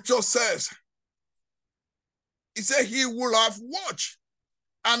scripture says, it said he will have watched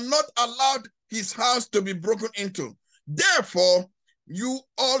and not allowed his house to be broken into. Therefore, you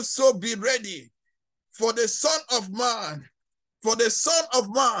also be ready, for the Son of Man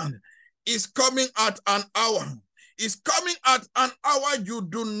is coming at an hour. Is coming at an hour you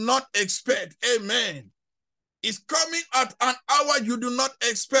do not expect. Amen. Is coming at an hour you do not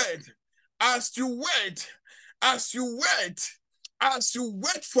expect. As you wait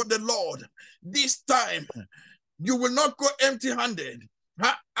for the Lord, this time you will not go empty-handed.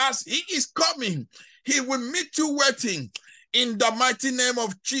 As he is coming, he will meet you waiting in the mighty name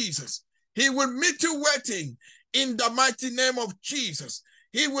of Jesus. He will meet you waiting in the mighty name of Jesus.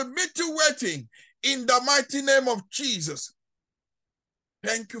 He will meet you waiting in the mighty name of Jesus.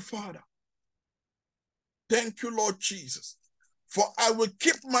 Thank you, Father. Thank you, Lord Jesus. For I will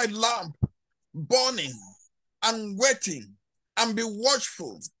keep my lamp burning and waiting and be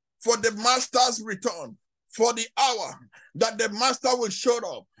watchful for the master's return, for the hour that the master will show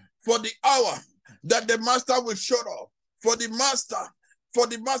up, for the hour that the master will show up, for the master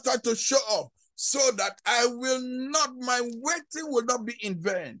to show up, so that my waiting will not be in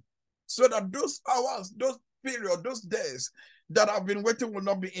vain. So that those hours, those periods, those days that I've been waiting will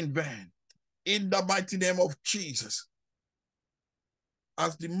not be in vain. In the mighty name of Jesus.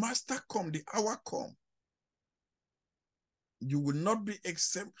 As the master come, the hour come, you will not be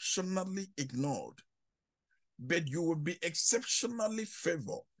exceptionally ignored, but you will be exceptionally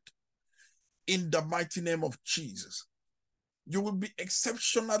favored. In the mighty name of Jesus. You will be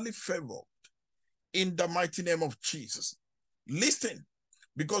exceptionally favored in the mighty name of Jesus. Listen,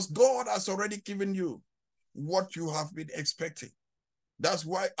 because God has already given you what you have been expecting. That's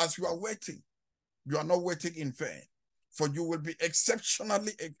why as you are waiting, you are not waiting in vain, for you will be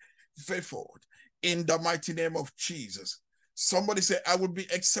exceptionally favored in the mighty name of Jesus. Somebody say, I will be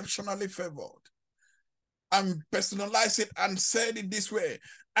exceptionally favored. And personalize it and say it this way.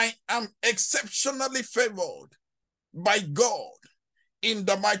 I am exceptionally favored by God in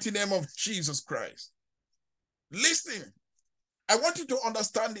the mighty name of Jesus Christ. Listen, I want you to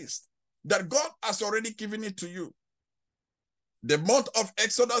understand this, that God has already given it to you. The month of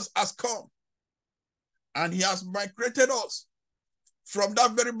Exodus has come, and he has migrated us from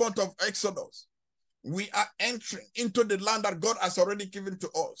that very month of Exodus. We are entering into the land that God has already given to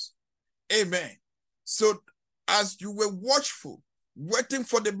us. Amen. So as you were watchful, waiting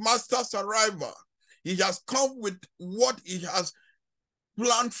for the master's arrival, he has come with what he has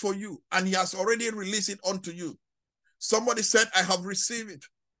planned for you, and he has already released it unto you. Somebody said, I have received it.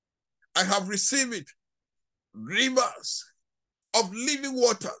 I have received it. Rivers of living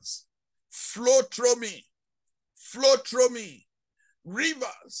waters flow through me. Flow through me.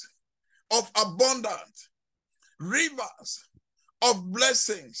 Rivers of abundance. rivers of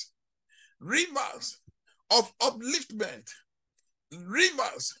blessings, rivers of upliftment,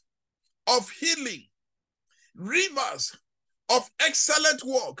 rivers of healing, rivers of excellent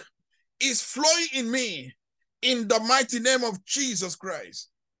work is flowing in me in the mighty name of Jesus Christ.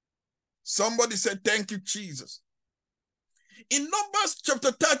 Somebody said, thank you, Jesus. In Numbers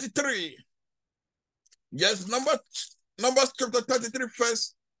chapter 33, yes, Numbers chapter 33,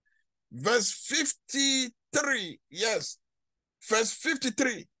 verse 53, yes, verse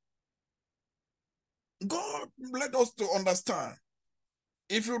 53. God let us to understand.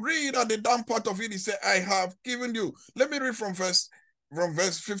 If you read at the down part of it, he said, I have given you. Let me read from verse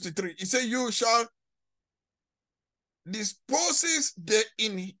 53. He said, you shall dispose the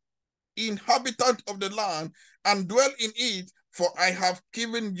inhabitant of the land and dwell in it, for I have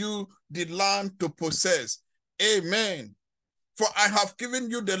given you the land to possess. Amen. For I have given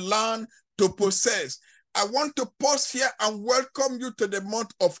you the land to possess. I want to pause here and welcome you to the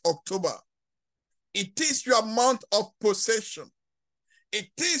month of October. It is your month of possession. It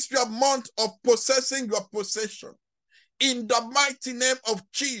is your month of possessing your possession. In the mighty name of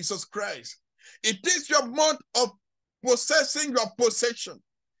Jesus Christ. It is your month of possessing your possession.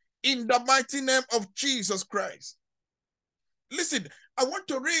 In the mighty name of Jesus Christ. Listen, I want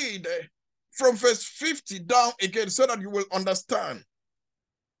to read from verse 50 down again so that you will understand.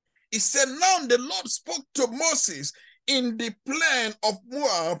 He said, now the Lord spoke to Moses in the plain of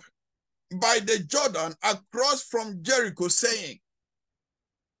Moab by the Jordan across from Jericho, saying,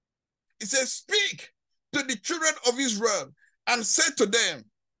 he says, speak to the children of Israel and say to them,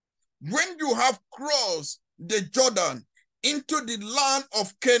 when you have crossed the Jordan into the land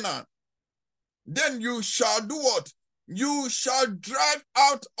of Canaan, then you shall do what? You shall drive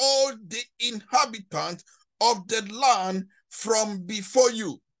out all the inhabitants of the land from before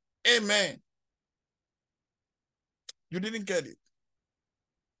you. Amen. You didn't get it.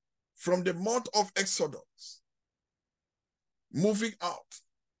 From the month of Exodus, moving out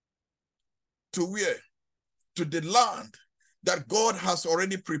to where? To the land that God has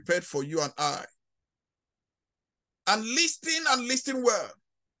already prepared for you and I. And listen well.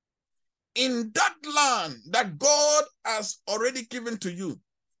 In that land that God has already given to you,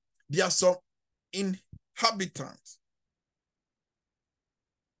 there are some inhabitants.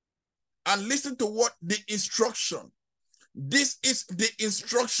 And listen to what the instruction. This is the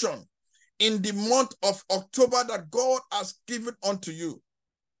instruction in the month of October that God has given unto you.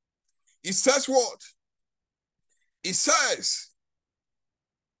 It says what? It says,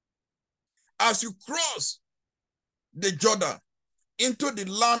 as you cross the Jordan into the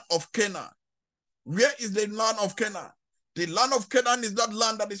land of Canaan. Where is the land of Canaan? The land of Canaan is that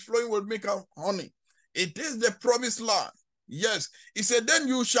land that is flowing with milk and honey. It is the promised land. Yes. He said, then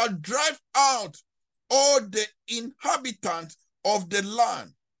you shall drive out all the inhabitants of the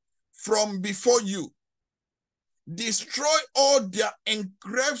land from before you. Destroy all their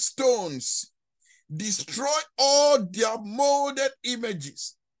engraved stones. Destroy all their molded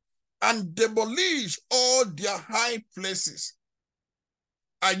images and demolish all their high places.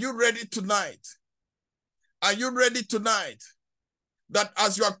 Are you ready tonight? Are you ready tonight? That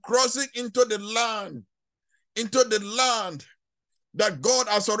as you are crossing into the land that God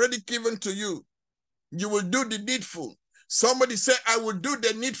has already given to you, you will do the needful. Somebody say, I will do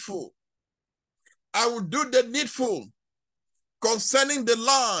the needful. I will do the needful concerning the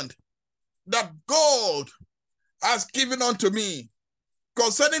land that God has given unto me,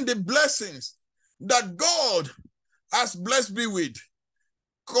 concerning the blessings that God has blessed me with,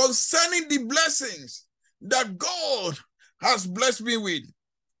 concerning the blessings that God has blessed me with.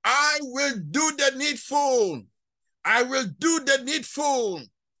 I will do the needful. I will do the needful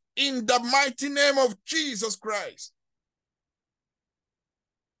in the mighty name of Jesus Christ.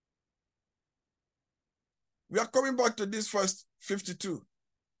 We are coming back to this verse 52.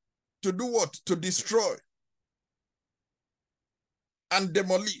 To do what? To destroy and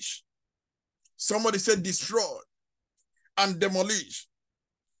demolish. Somebody said destroy and demolish.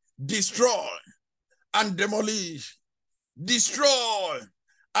 Destroy and demolish. Destroy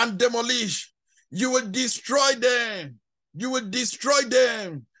and demolish. You will destroy them. You will destroy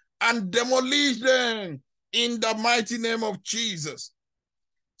them and demolish them in the mighty name of Jesus.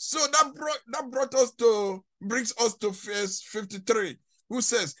 So that brings us to verse 53, who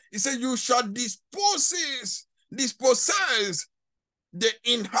says, he said, you shall dispossess the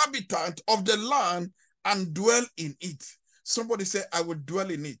inhabitant of the land and dwell in it. Somebody say, I will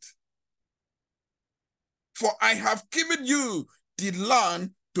dwell in it. For I have given you the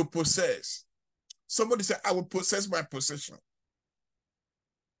land to possess. Somebody say, I will possess my possession.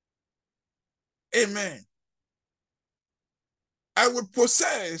 Amen. I will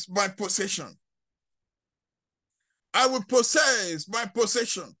possess my possession. I will possess my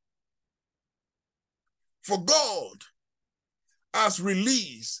possession. For God has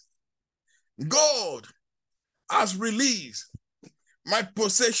released. God has released my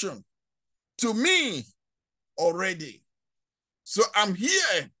possession to me already. So I'm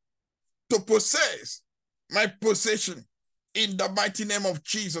here to possess my possession in the mighty name of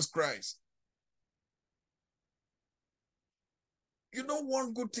Jesus Christ. You know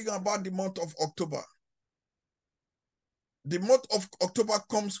one good thing about the month of October? The month of October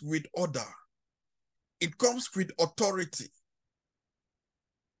comes with order. It comes with authority.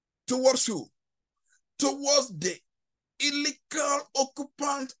 Towards who? Towards the illegal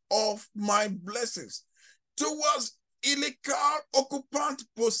occupant of my blessings. Towards illegal occupant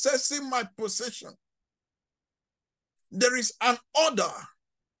possessing my possession. There is an order.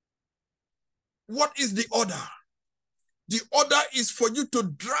 What is the order? The order is for you to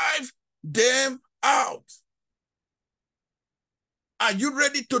drive them out. Are you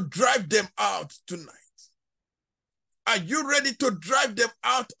ready to drive them out tonight? Are you ready to drive them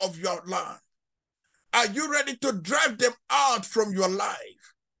out of your land? Are you ready to drive them out from your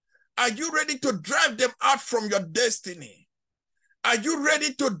life? Are you ready to drive them out from your destiny? Are you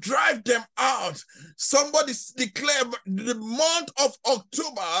ready to drive them out? Somebody declare the month of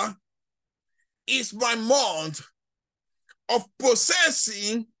October is my month of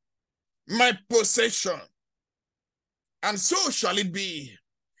possessing my possession. And so shall it be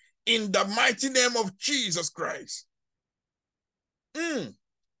in the mighty name of Jesus Christ. You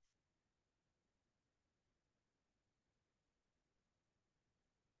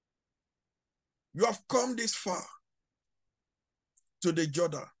have come this far to the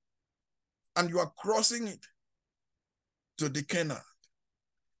Jordan, and you are crossing it to the Canaan.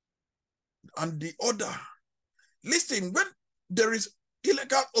 And the order, listen, when there is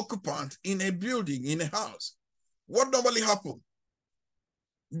illegal occupant in a building, in a house, what normally happens?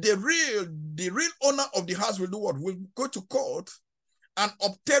 The real owner of the house will do what? Will go to court and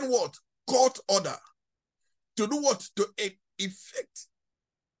obtain what? Court order. To do what? To effect.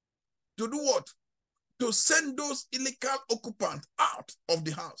 To do what? To send those illegal occupants out of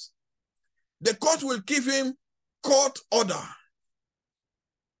the house. The court will give him court order.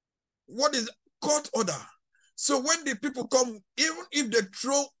 What is court order? So when the people come, even if they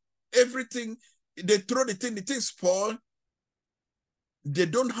throw everything, they throw the thing spoil, they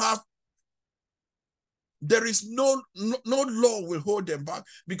don't have, there is no law will hold them back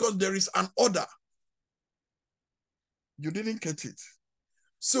because there is an order. You didn't get it.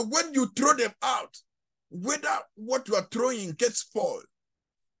 So when you throw them out, whether what you are throwing gets spoiled,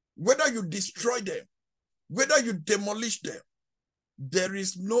 whether you destroy them, whether you demolish them, there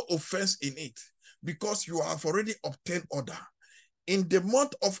is no offense in it because you have already obtained order. In the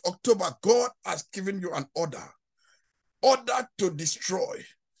month of October, God has given you an order. Order to destroy,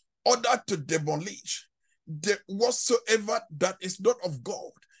 order to demolish, whatsoever that is not of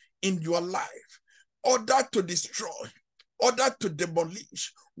God in your life, order to destroy, order to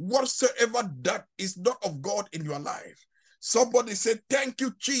demolish, whatsoever that is not of God in your life. Somebody said, thank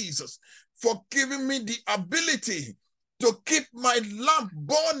you, Jesus, for giving me the ability to keep my lamp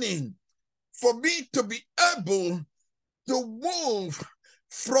burning, for me to be able to move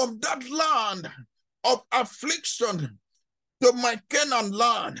from that land of affliction to my Canaan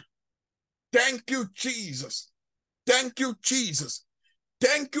land. Thank you, Jesus. Thank you, Jesus.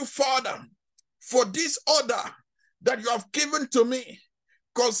 Thank you, Father, for this order that you have given to me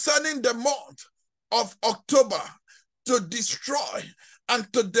concerning the month of October to destroy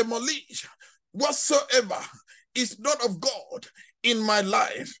and to demolish whatsoever is not of God in my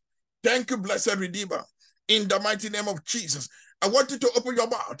life. Thank you, blessed Redeemer, in the mighty name of Jesus. I want you to open your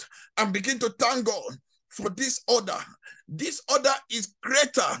mouth and begin to thank God for this order. This order is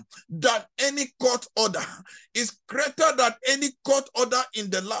greater than any court order. It's greater than any court order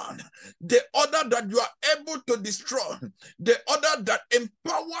in the land. The order that you are able to destroy, the order that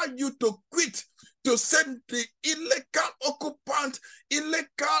empower you to quit, to send the illegal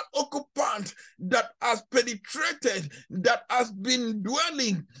occupant that has penetrated, that has been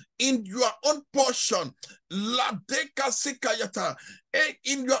dwelling in your own portion, in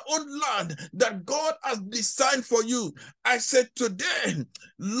your own land that God has designed for you. I said today,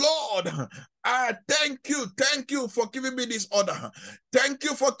 Lord, I thank you for giving me this order. Thank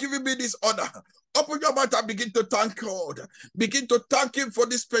you for giving me this order. Open your mouth and begin to thank God. Begin to thank him for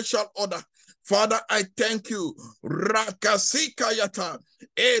this special order. Father, I thank you. Rakasikayata,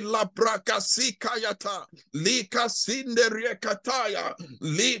 ela brakasikayata, lika sinderiekataya,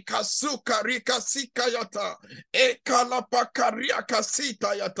 lika sukarikasikayata. yata, ekalapakaria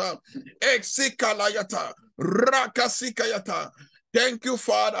kasita yata, exikala yata, rakasika yata. Thank you,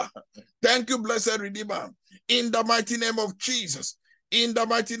 Father. Thank you, blessed Redeemer. In the mighty name of Jesus. In the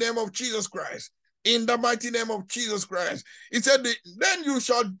mighty name of Jesus Christ. In the mighty name of Jesus Christ. He said, then you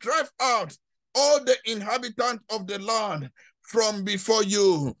shall drive out all the inhabitants of the land from before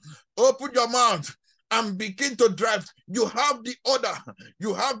you. Open your mouth and begin to drive. You have the order,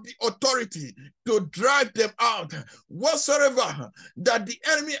 you have the authority to drive them out. Whatsoever that the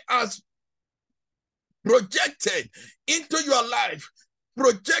enemy has projected into your life,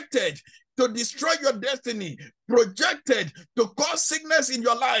 projected to destroy your destiny, projected to cause sickness in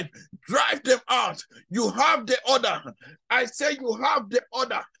your life, drive them out. You have the order. I say you have the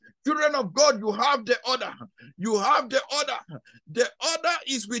order. Children of God, you have the order. You have the order. The order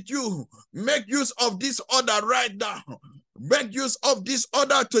is with you. Make use of this order right now. Make use of this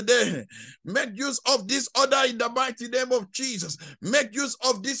order today. Make use of this order in the mighty name of Jesus. Make use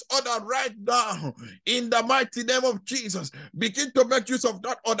of this order right now in the mighty name of Jesus. Begin to make use of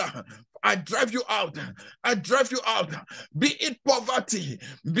that order. I drive you out. I drive you out. Be it poverty,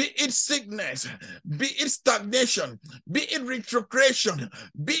 be it sickness, be it stagnation, be it retrogression,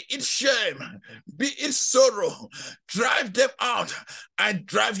 be it shame, be it sorrow. Drive them out. I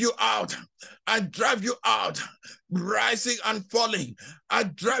drive you out. I drive you out. Rising and falling. I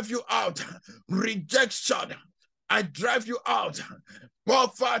drive you out. Rejection. I drive you out.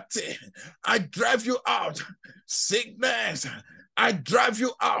 Poverty. I drive you out. Sickness. I drive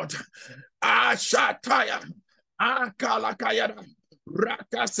you out. Ashataya. Akalakaya.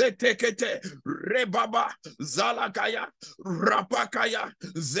 Rakasetekete. Rebaba. Zalakaya. Rapakaya.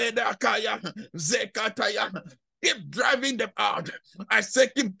 Zedakaya. Zekataya. Keep driving them out. I say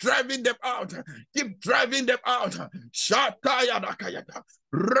keep driving them out. Keep driving them out. Shataya nakayata.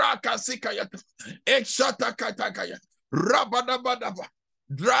 Rakasikayata. Ekshatakatakaya. Rabadabadaba.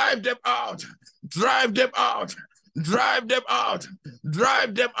 Drive them out. Drive them out. Drive them out.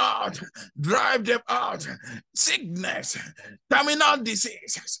 Drive them out. Drive them out. Sickness, terminal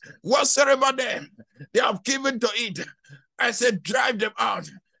diseases, whatsoever they have given to it. I said drive them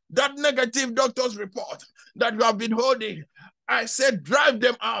out. That negative doctor's report that you have been holding, I said drive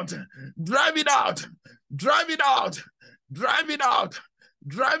them out. Drive it out. Drive it out. Drive it out.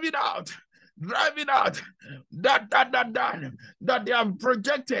 Drive it out. Drive it out. That they have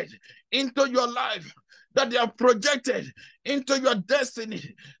projected into your life, that they have projected into your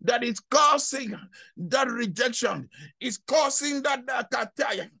destiny, that is causing that rejection, is causing that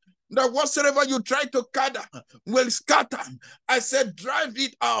whatsoever you try to gather will scatter. I said, drive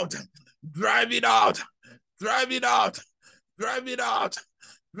it out. Drive it out. Drive it out. Drive it out.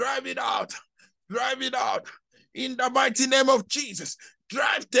 Drive it out. Drive it out. In the mighty name of Jesus,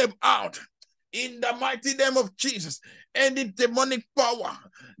 drive them out. In the mighty name of Jesus, any demonic power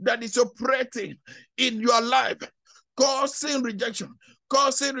that is operating in your life, causing rejection,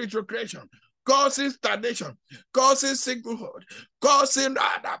 causing retrogression, causing stagnation, causing singlehood, causing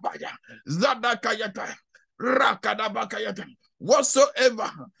zadakayata, rakadabakayata, whatsoever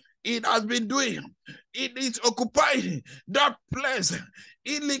it has been doing, it is occupying that place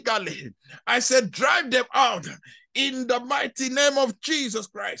illegally. I said, drive them out in the mighty name of Jesus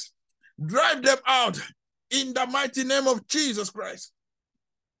Christ. Drive them out in the mighty name of Jesus Christ.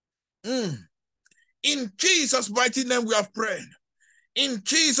 In Jesus' mighty name we have prayed. In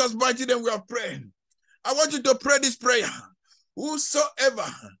Jesus' mighty name we have prayed. I want you to pray this prayer.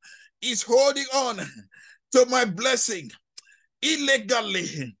 Whosoever is holding on to my blessing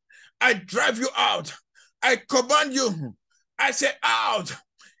illegally, I drive you out. I command you. I say out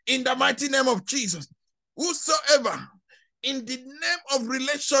in the mighty name of Jesus. Whosoever in the name of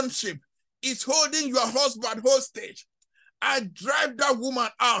relationship is holding your husband hostage, I drive that woman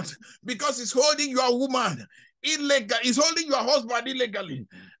out because he's holding your woman illegal. He's holding your husband illegally,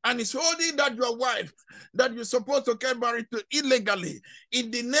 and he's holding that your wife that you're supposed to get married to illegally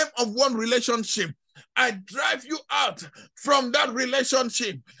in the name of one relationship. I drive you out from that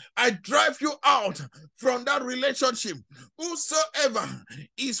relationship. I drive you out from that relationship. Whosoever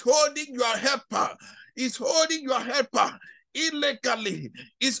is holding your helper, is holding your helper illegally,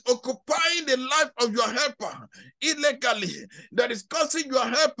 is occupying the life of your helper illegally, that is causing your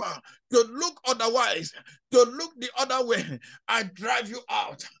helper to look otherwise, to look the other way, I drive you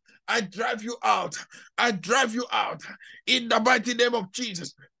out. I drive you out. I drive you out. In the mighty name of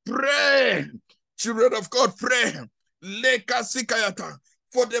Jesus. Pray. Children of God, pray. Leka sikayata.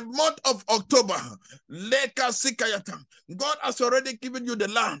 For the month of October, Leka sikayata. God has already given you the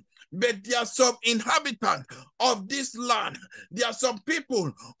land. but there are some inhabitants of this land. There are some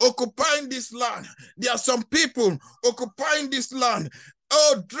people occupying this land. There are some people occupying this land.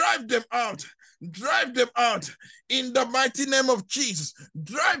 Oh, drive them out. Drive them out in the mighty name of Jesus.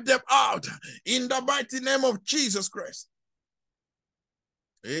 Drive them out in the mighty name of Jesus Christ.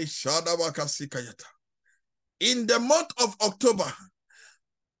 In the month of October,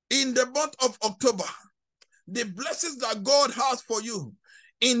 the blessings that God has for you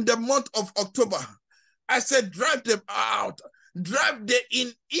in the month of October, I said, drive them out. Drive the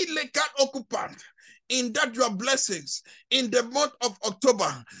illegal occupant in that your blessings in the month of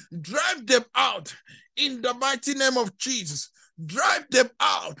October. Drive them out in the mighty name of Jesus. Drive them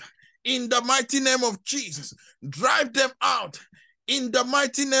out in the mighty name of Jesus. Drive them out in the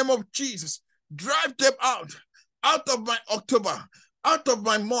mighty name of Jesus. Drive them out of my October, out of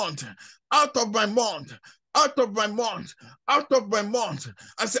my month, out of my month, out of my month, out of my month.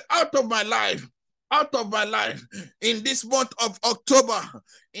 I say, out of my life, out of my life. In this month of October,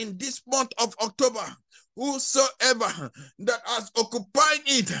 whosoever that has occupied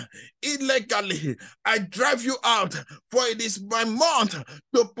it illegally, I drive you out, for it is my month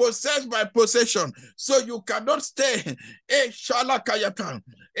to possess my possession. So you cannot stay. Shalakayata,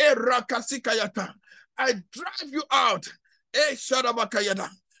 Rakasikayata. I drive you out. Shadabakayada.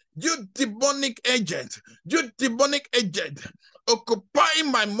 You demonic agent, occupying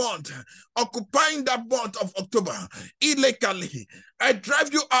my month, occupying that month of October illegally. I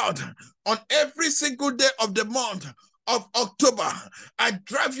drive you out on every single day of the month of October. I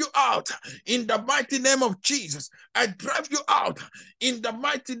drive you out in the mighty name of Jesus. I drive you out in the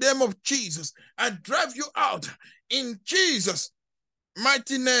mighty name of Jesus. I drive you out in Jesus'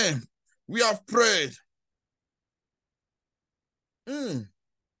 mighty name. We have prayed.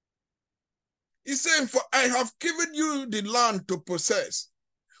 He's saying, for I have given you the land to possess.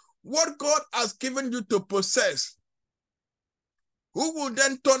 What God has given you to possess, who will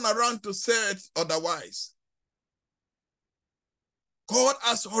then turn around to say it otherwise? God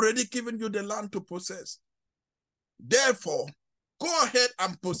has already given you the land to possess. Therefore, go ahead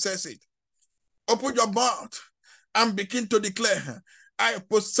and possess it. Open your mouth and begin to declare, I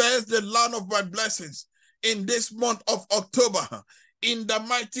possess the land of my blessings in this month of October. In the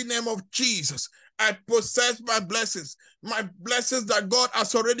mighty name of Jesus, I possess my blessings that God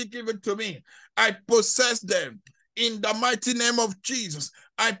has already given to me. I possess them. In the mighty name of Jesus,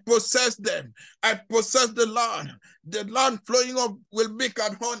 I possess them. I possess the land flowing up with milk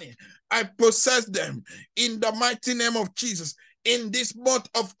and honey. I possess them in the mighty name of Jesus. In this month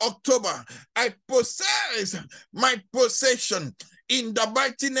of October, I possess my possession in the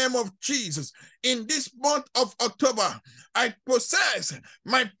mighty name of Jesus. In this month of October, I possess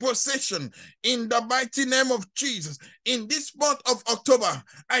my possession in the mighty name of Jesus. In this month of October,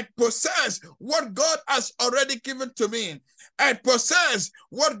 I possess what God has already given to me. I possess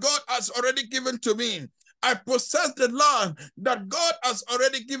what God has already given to me. I possess the land that God has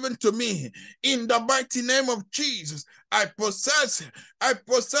already given to me. In the mighty name of Jesus, I possess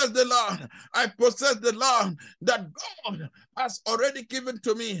the land. I possess the land that God has already given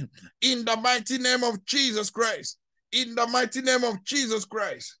to me. In the mighty name of Jesus Christ. In the mighty name of Jesus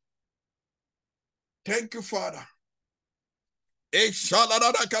Christ. Thank you, Father. I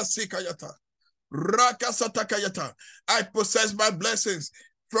possess my blessings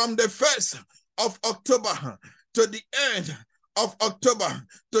from the 1st of October to the end of October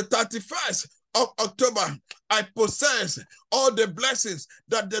to 31st of October. I possess all the blessings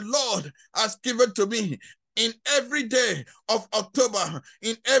that the Lord has given to me. In every day of October,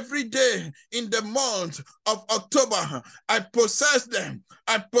 in every day in the month of October, I possess them.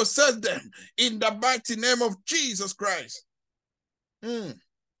 I possess them in the mighty name of Jesus Christ.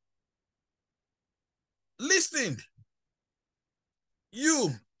 Listen,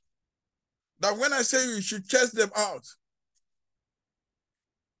 you, that when I say you should chase them out,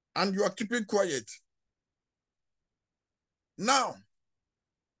 and you are keeping quiet. Now,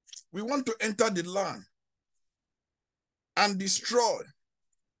 we want to enter the land and destroy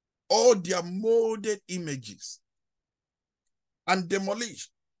all their molded images and demolish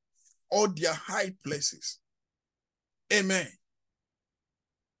all their high places. Amen.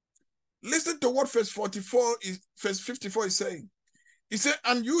 Listen to what verse 54 is, verse 54 is saying. He said,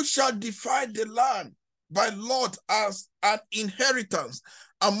 and you shall divide the land by lot as an inheritance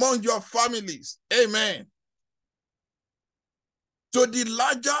among your families. Amen. To the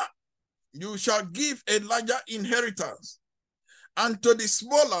larger, you shall give a larger inheritance, and to the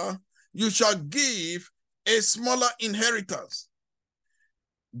smaller, you shall give a smaller inheritance.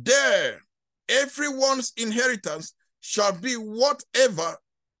 There, everyone's inheritance shall be whatever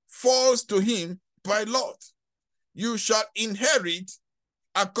falls to him by lot. You shall inherit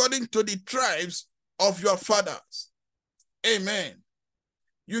according to the tribes of your fathers. Amen.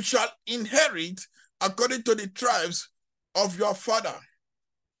 You shall inherit according to the tribes of your father.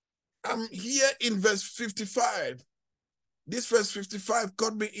 I'm here in verse 55. This verse 55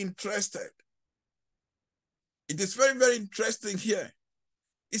 got me interested. It is very, very interesting here.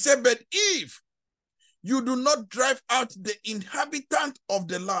 He said, but if you do not drive out the inhabitant of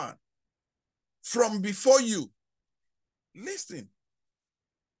the land from before you, listen.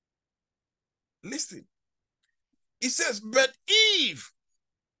 It says, but if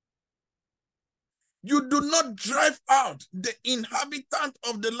you do not drive out the inhabitant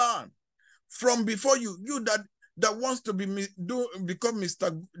of the land from before you, you that wants to become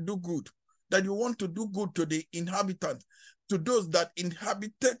Mr. Do Good, that you want to do good to the inhabitant, to those that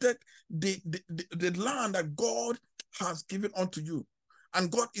inhabited the land that God has given unto you.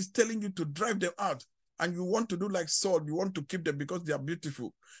 And God is telling you to drive them out. And you want to do like Saul, you want to keep them because they are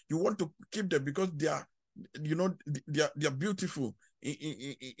beautiful. You want to keep them because they are, they are beautiful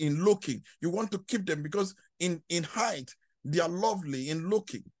in looking. You want to keep them because in height, they are lovely in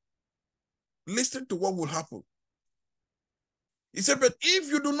looking. Listen to what will happen. He said, but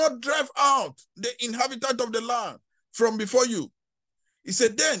if you do not drive out the inhabitant of the land from before you, he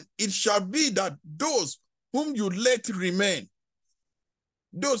said, then it shall be that those whom you let remain,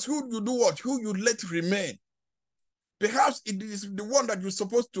 those who you do what? Who you let remain. Perhaps it is the one that you're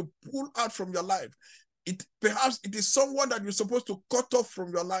supposed to pull out from your life. Perhaps it is someone that you're supposed to cut off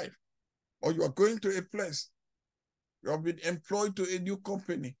from your life. Or you are going to a place. You have been employed to a new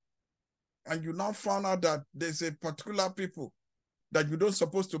company. And you now found out that there's a particular people that you don't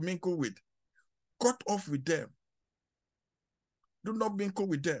supposed to mingle with. Cut off with them. Do not mingle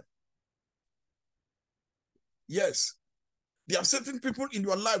with them. Yes. There are certain people in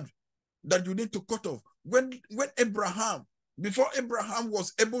your life that you need to cut off. When Abraham, before Abraham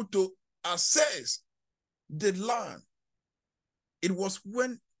was able to access the land, it was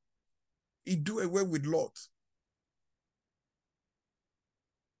when he do away with Lot.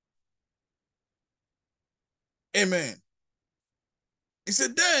 Amen. He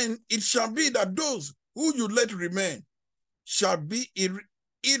said, then it shall be that those who you let remain shall be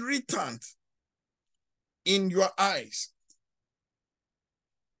irritant in your eyes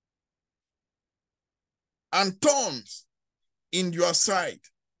and thorns in your side,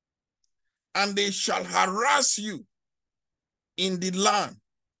 and they shall harass you in the land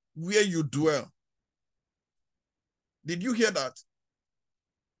where you dwell. Did you hear that?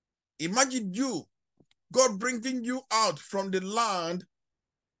 Imagine you, God bringing you out from the land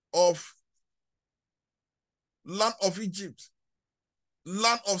of Egypt,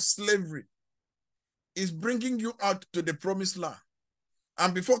 land of slavery, is bringing you out to the promised land.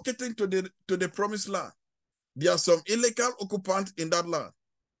 And before getting to the promised land, there are some illegal occupants in that land.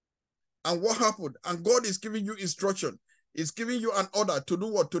 And what happened? And God is giving you instruction. He's giving you an order to do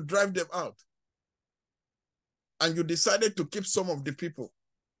what? To drive them out. And you decided to keep some of the people.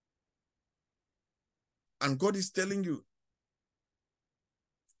 And God is telling you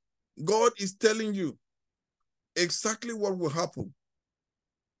exactly what will happen.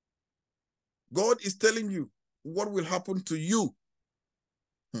 God is telling you what will happen to you.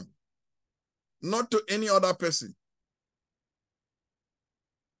 Not to any other person.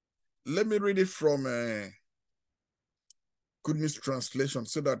 Let me read it from Good News Translation,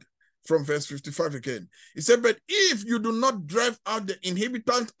 so that from verse 55 again. It said, but if you do not drive out the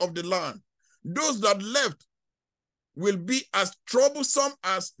inhabitants of the land, those that left will be as troublesome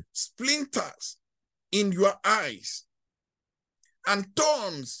as splinters in your eyes and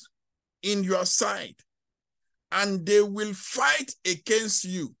thorns in your side, and they will fight against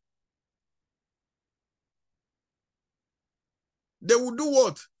you. They will do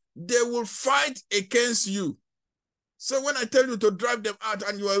what? They will fight against you. So when I tell you to drive them out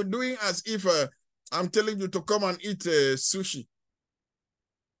and you are doing as if I'm telling you to come and eat sushi.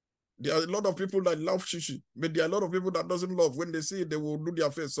 There are a lot of people that love sushi, but there are a lot of people that doesn't love. When they see it, they will do their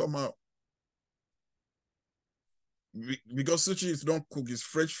face somehow. Because sushi is not cooked, it's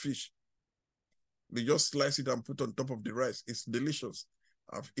fresh fish. They just slice it and put on top of the rice. It's delicious.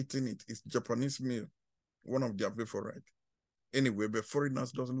 I've eaten it. It's Japanese meal, one of their favorite. Anyway, but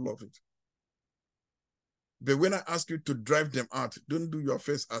foreigners doesn't love it. But when I ask you to drive them out, don't do your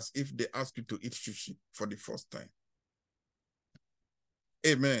face as if they ask you to eat sushi for the first time.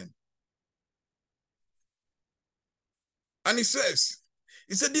 Amen. And he said,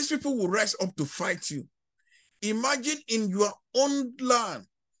 these people will rise up to fight you. Imagine in your own land.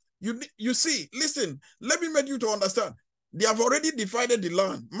 You see, listen, let me make you to understand. They have already divided the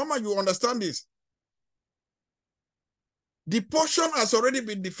land. Mama, you understand this? The portion has already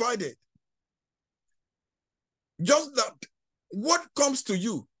been divided. Just that what comes to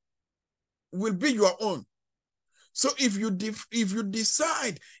you will be your own. So if you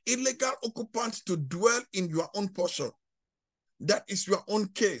decide illegal occupants to dwell in your own portion, that is your own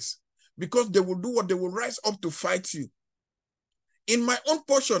case, because they will do what? They will rise up to fight you. In my own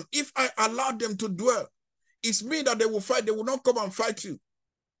portion, if I allow them to dwell, it's me that they will fight. They will not come and fight you.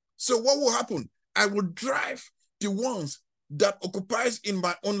 So what will happen? I will drive the ones that occupies in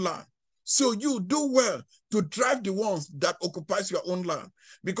my own land. So you do well to drive the ones that occupies your own land,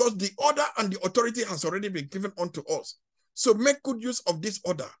 because the order and the authority has already been given unto us. So make good use of this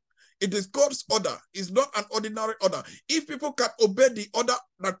order. It is God's order. It's not an ordinary order. If people can obey the order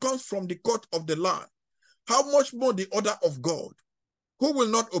that comes from the court of the land, how much more the order of God? Who will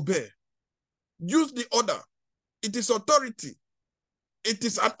not obey? Use the order. It is authority. It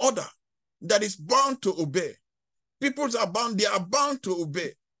is an order that is bound to obey. People are bound, they are bound to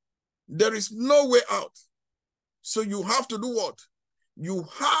obey. There is no way out. So you have to do what? You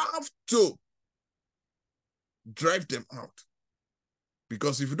have to drive them out.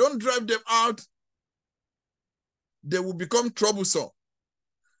 Because if you don't drive them out, they will become troublesome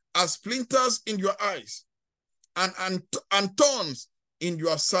as splinters in your eyes and thorns in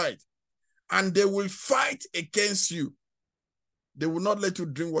your side. And they will fight against you. They will not let you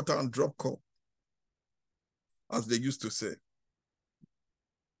drink water and drop cup, as they used to say.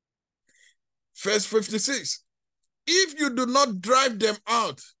 Verse 56. If you do not drive them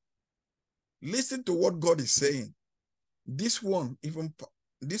out, listen to what God is saying. This one. Listen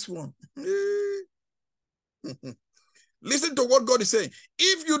to what God is saying.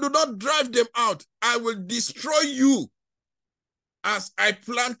 If you do not drive them out, I will destroy you as I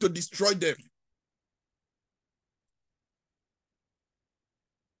plan to destroy them.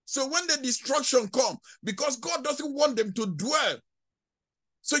 So when the destruction comes, because God doesn't want them to dwell,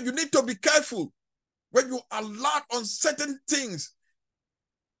 so you need to be careful when you allow on certain things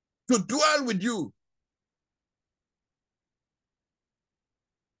to dwell with you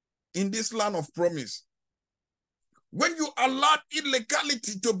in this land of promise. When you allow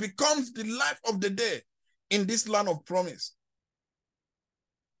illegality to become the life of the day in this land of promise,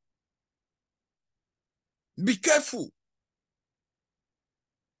 be careful.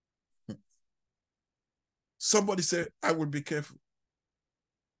 Somebody say, I will be careful.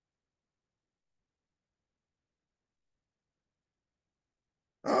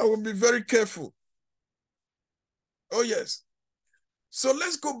 I will be very careful. Oh, yes. So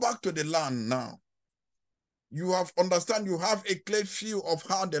let's go back to the land now. You have understand, you have a clear view of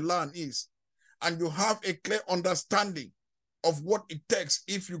how the land is, and you have a clear understanding of what it takes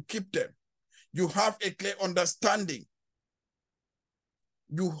if you keep them. You have a clear understanding.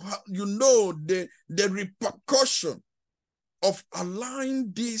 You know the repercussion of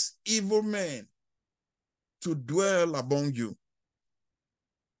allowing these evil men to dwell among you.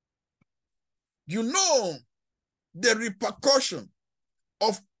 You know the repercussion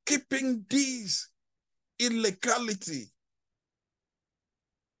of keeping these illegality,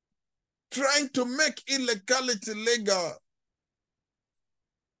 trying to make illegality legal.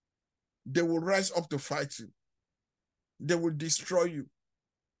 They will rise up to fight you. They will destroy you.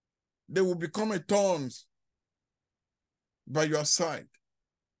 They will become a thorns by your side.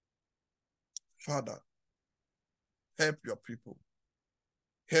 Father, help your people.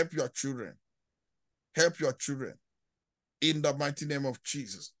 Help your children. Help your children in the mighty name of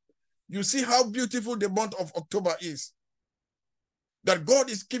Jesus. You see how beautiful the month of October is. That God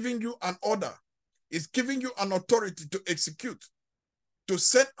is giving you an order, is giving you an authority to execute, to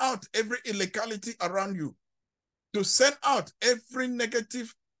send out every illegality around you, to send out every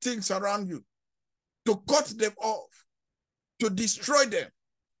negative things around you, to cut them off, to destroy them.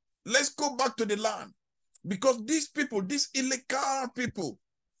 Let's go back to the land, because these people, these illegal people,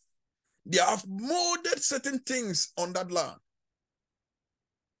 they have molded certain things on that land.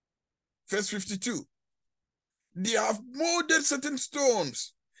 Verse 52. They have molded certain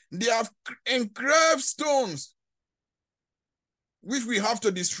stones. They have engraved stones, which we have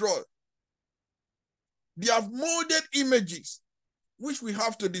to destroy. They have molded images, which we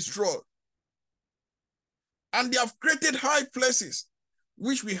have to destroy. And they have created high places,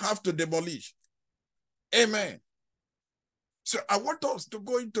 which we have to demolish. Amen. So I want us to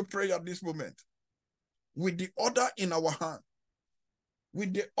go into prayer at this moment with the order in our hand.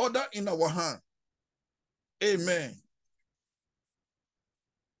 With the order in our hand. Amen.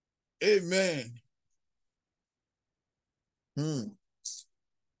 Amen.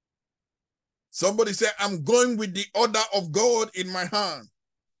 Somebody say, I'm going with the order of God in my hand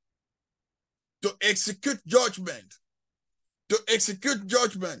to execute judgment,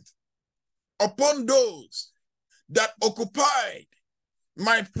 upon those that occupied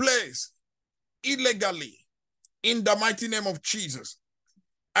my place illegally. In the mighty name of Jesus,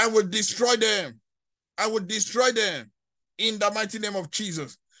 I will destroy them. I will destroy them in the mighty name of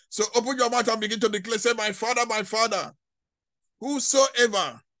Jesus. So open your mouth and begin to declare, say, my Father,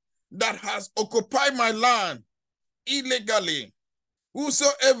 whosoever that has occupied my land illegally,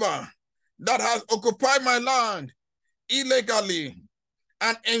 whosoever that has occupied my land illegally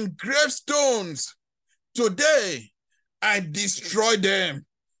and engraved stones, today I destroy them.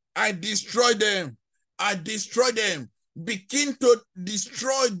 I destroy them. I destroy them. Begin to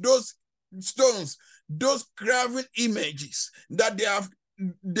destroy those stones, those graven images that they have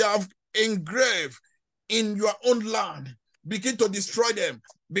engraved in your own land. Begin to destroy them.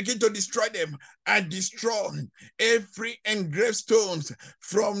 Begin to destroy them. I destroy every engraved stones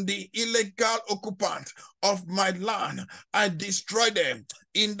from the illegal occupant of my land. I destroy them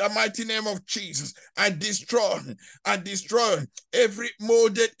in the mighty name of Jesus. I destroy every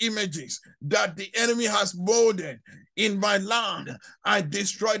molded images that the enemy has molded in my land. I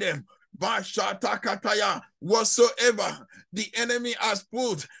destroy them. Whatsoever the enemy has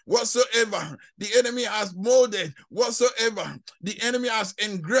put, whatsoever the enemy has molded, whatsoever the enemy has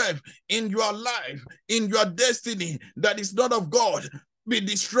engraved in your life, in your destiny that is not of God, be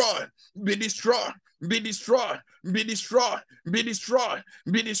destroyed, be destroyed, be destroyed, be destroyed, be destroyed,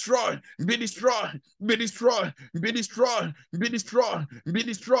 be destroyed, be destroyed, be destroyed, be destroyed, be destroyed, be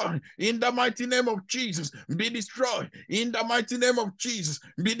destroyed in the mighty name of Jesus. Be destroyed in the mighty name of Jesus.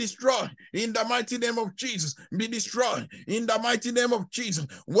 Be destroyed in the mighty name of Jesus. Be destroyed in the mighty name of Jesus.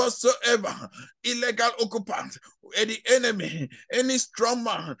 Whatsoever illegal occupant, the enemy, any strong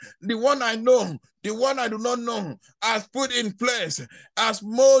man, the one I know, the one I do not know, has put in place, has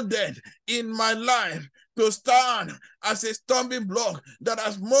molded in my life to stand as a stumbling block, that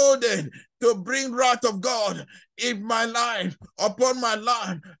has molded to bring wrath of God in my life, upon my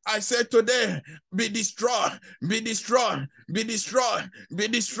land. I say today, be destroyed, be destroyed, be destroyed, be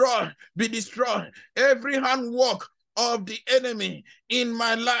destroyed, be destroyed. Every handwork of the enemy in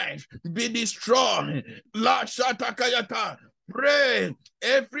my life be destroyed. La shatakayata. Pray,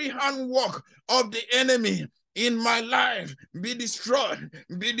 every handwork of the enemy in my life be destroyed,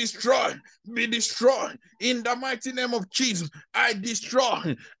 be destroyed, be destroyed in the mighty name of Jesus. I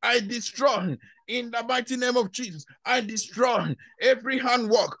destroy in the mighty name of Jesus. I destroy every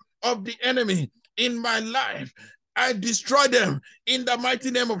handwork of the enemy in my life. I destroy them in the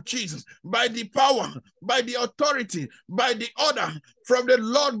mighty name of Jesus, by the power, by the authority, by the order from the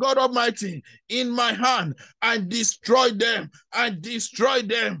Lord God Almighty in my hand. I destroy them. I destroy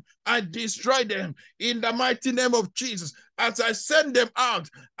them. I destroy them in the mighty name of Jesus. As I send them out,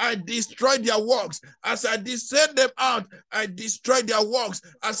 I destroy their works. As I send them out, I destroy their works.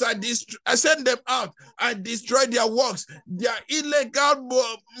 As I send them out, I destroy their works. Their illegal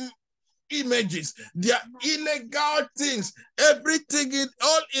images, their illegal things, everything in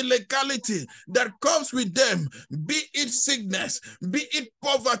all illegality that comes with them, be it sickness, be it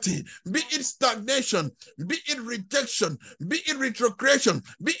poverty, be it stagnation, be it rejection, be it retrogression,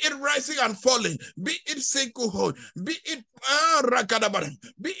 be it rising and falling, be it sicklehood, be it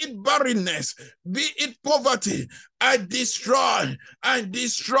be it barrenness, be it poverty. I destroy, I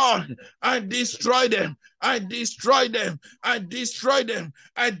destroy, I destroy them. I destroy them. I destroy them.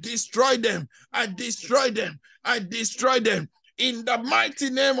 I destroy them. I destroy them. I destroy them. In the mighty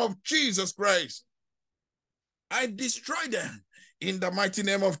name of Jesus Christ. I destroy them. In the mighty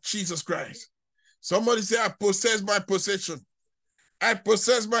name of Jesus Christ. Somebody say, I possess my possession. I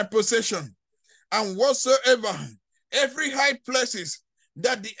possess my possession. And whatsoever, every high places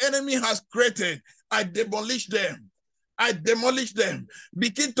that the enemy has created, I demolish them. I demolish them.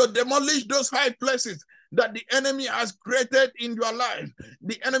 Begin to demolish those high places that the enemy has created in your life,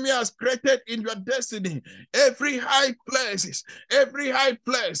 the enemy has created in your destiny. Every high place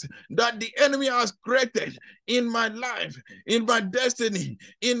that the enemy has created in my life, in my destiny,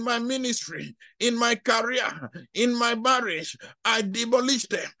 in my ministry, in my career, in my marriage, I demolish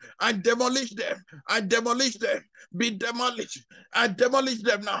them. I demolish them. I demolish them. Be demolished. I demolish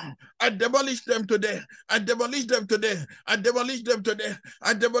them now. I demolish them today. I demolish them today. I demolish them today.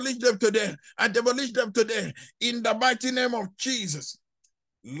 I demolish them today. I demolish them today. In the mighty name of Jesus.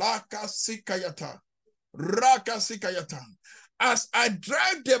 Laka sikayata. Raka sikayata. As I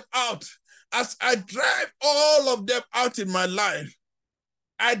drive them out, as I drive all of them out in my life,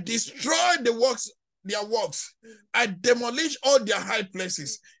 I destroy their works. I demolish all their high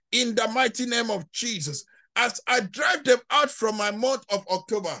places in the mighty name of Jesus. As I drive them out from my month of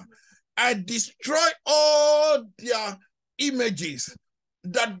October, I destroy all their images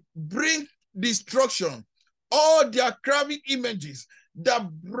that bring destruction, all their carving images that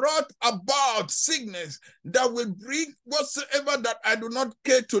brought about sickness, that will bring whatsoever that I do not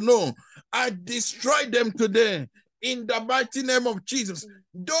care to know. I destroy them today in the mighty name of Jesus.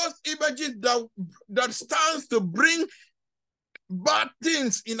 Those images that stands to bring bad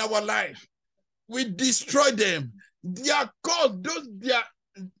things in our life, we destroy them. They are called because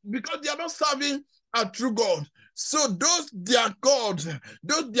they are not serving a true God. So those their gods,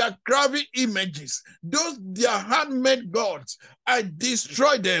 those their carving images, those their handmade gods, I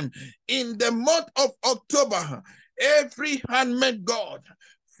destroy them in the month of October. Every handmade god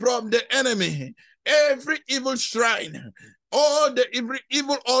from the enemy, every evil shrine, all the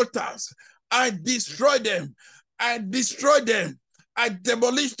evil altars, I destroy them. I destroy them. I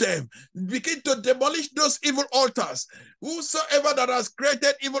demolish them. Begin to demolish those evil altars. Whosoever that has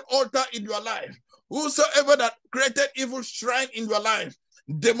created evil altar in your life, whosoever that created evil shrine in your life,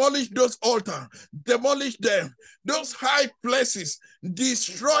 demolish those altars, demolish them. Those high places,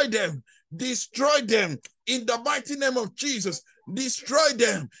 destroy them in the mighty name of Jesus. Destroy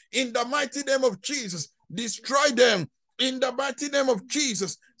them in the mighty name of Jesus. Destroy them in the mighty name of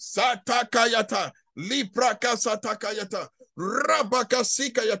Jesus. Satakayata, lipraka satakayata, rabaka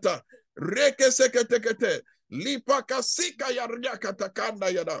sikayata, reke seketekete, lipaka sikaya ryakatakanda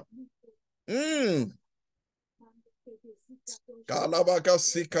yada. Kalabaka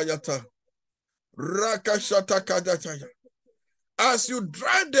sikayata, rakashatakayata. As you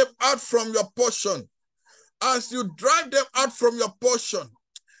drive them out from your portion, as you drive them out from your portion,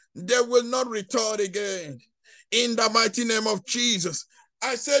 they will not return again. In the mighty name of Jesus.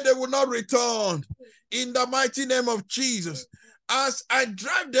 I said they will not return. In the mighty name of Jesus. As I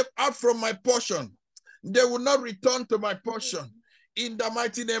drive them out from my portion, they will not return to my portion. In the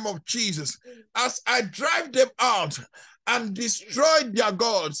mighty name of Jesus. As I drive them out and destroy their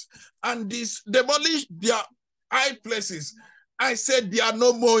gods and demolish their high places, I said they are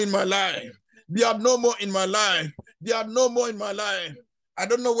no more in my life. They are no more in my life. They are no more in my life. I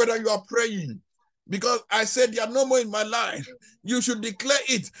don't know whether you are praying, because I said they are no more in my life. You should declare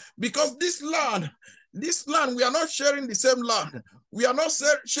it, because this land, we are not sharing the same land. We are not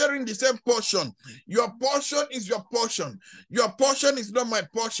sharing the same portion. Your portion is your portion. Your portion is not my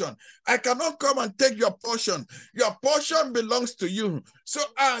portion. I cannot come and take your portion. Your portion belongs to you. So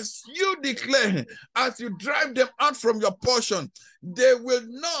as you declare, as you drive them out from your portion, they will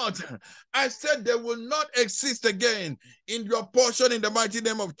not, I said they will not exist again in your portion in the mighty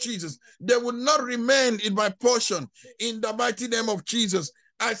name of Jesus. They will not remain in my portion in the mighty name of Jesus.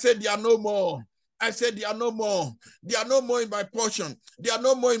 I said they are no more. I said they are no more. They are no more in my portion. They are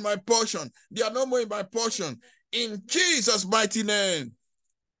no more in my portion. They are no more in my portion. In Jesus' mighty name.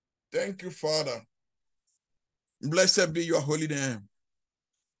 Thank you, Father. Blessed be your holy name.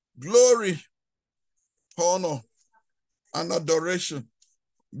 Glory, honor, and adoration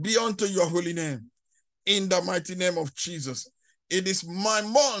be unto your holy name. In the mighty name of Jesus. It is my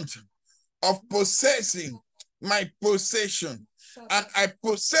month of possessing my possession. And I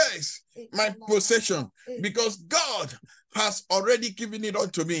possess my possession because God has already given it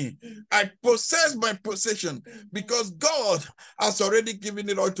unto me. I possess my possession because God has already given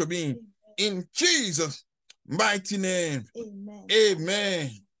it unto me. In Jesus' mighty name. Amen.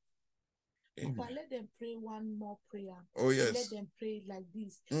 Amen. But let them pray one more prayer. Oh, yes. Let them pray like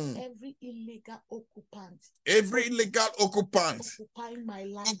this. Every illegal occupant. Occupying my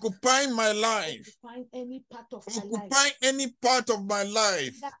life. Occupying my life. Occupying any part of my life. Occupying any part of my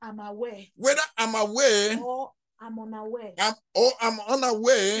life. Whether I'm aware. Or I'm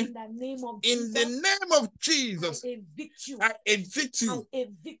unaware. In the name of Jesus. I evict you. I evict you. I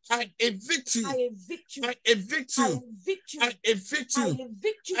evict you. I evict you. I evict you. I evict you. I evict you. I evict you. I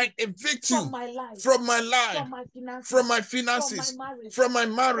evict you. I evict you. From my life. From my life. From my finances. From my finances. From my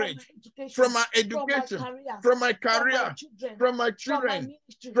marriage. From my education. From my career. From my children.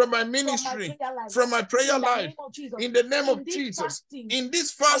 From my ministry. From my prayer life. In the name of Jesus. In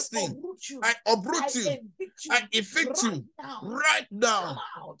this fasting, I uproot you. I evict you right now.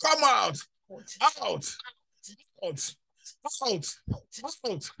 Come out. Out. Out. Out. Out.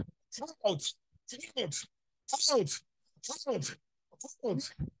 Out. Out. Out.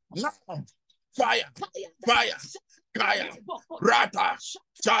 Out. Now. Fire. Fire. Kaya. Rata.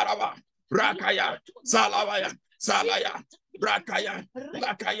 Charaba. Rakaya. Salavaya. Salaya, Rakaya,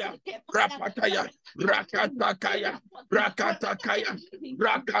 Lakaya, Rapataya, Rakatakaya, Rakatakaya,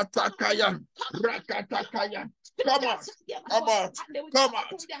 Rakatakaya, Rakatakaya. Come out, come out, come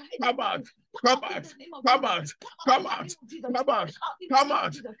out, come out, come out, come out, come out, come out, come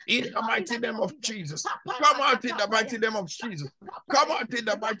out in the mighty name of Jesus. Come out in the mighty name of Jesus. Come out in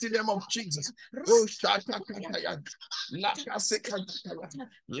the mighty name of Jesus. Oh, Shatakataya, Lakasekataya,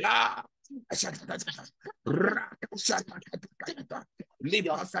 La.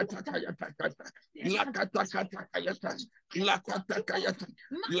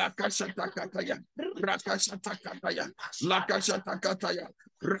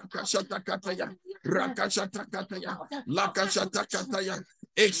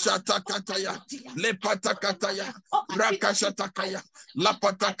 Eshatakataya, Lepatakataya, Rakashatakaya,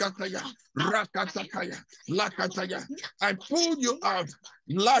 Lapatakataya, Rakatakaya, Lakataya. I pull you out.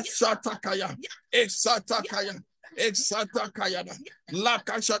 Lashatakaya, Exatakaya, Exatakaya,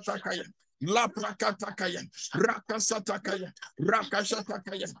 Lakashatakaya, Laprakatakaya, Rakasatakaya,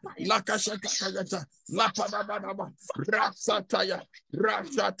 Rakashatakaya, Lakashatakaya, Lapadabadaba, Rasataya,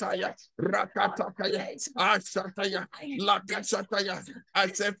 Rashataya, Rakatakaya, Ashataya, Lakashataya. I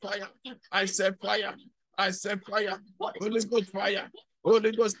say fire, I say fire, I say fire, Holy Ghost fire,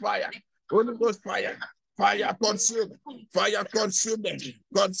 Holy Ghost fire, Holy Ghost fire. Fire consume, fire consume them,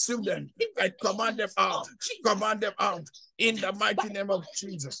 consume them. I command them out, command them out in the mighty name of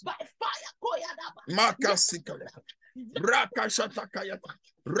Jesus. Makasikaya, Rakashatakayata,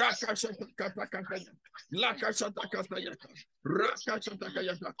 Rakashatakataya, Lakashatakatayata,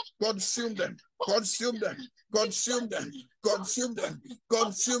 Rakashatakayata. Consume them, consume them, consume them, consume them,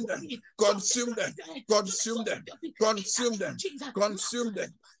 consume them, consume them, consume them, consume them, consume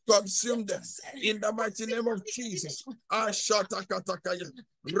them, consume them in the mighty name of Jesus. Ashatakatakaya,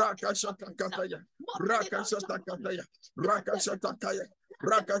 Rakashatakataya, Rakashatakataya, Rakashatakaya,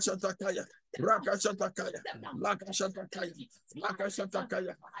 Rakashatakaya, Rakashatakaya, Lakashatakaya,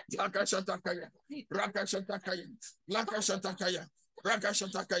 Lakashatakaya, Lakashatakaya, Rakashatakaya, Lakashatakaya,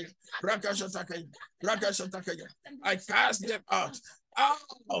 Rakashatakaya, Rakashatakaya, Rakashatakaya. I cast them out,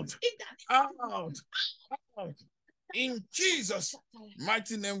 out, out, out. In Jesus'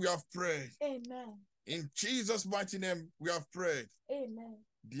 mighty name we have prayed. Amen. In Jesus' mighty name we have prayed. Amen.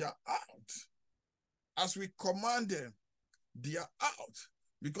 They are out. As we command them, they are out.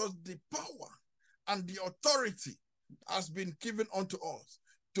 Because the power and the authority has been given unto us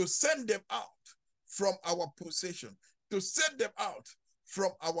to send them out from our possession, to send them out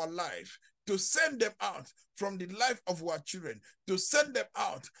from our life, to send them out from the life of our children, to send them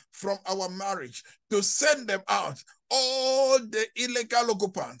out from our marriage, to send them out, all the illegal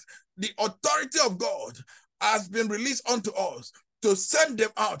occupants. The authority of God has been released unto us to send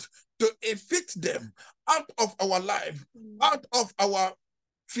them out, to evict them out of our life, out of our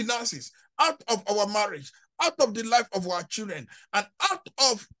finances, out of our marriage, out of the life of our children, and out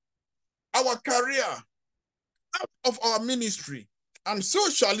of our career, out of our ministry. And so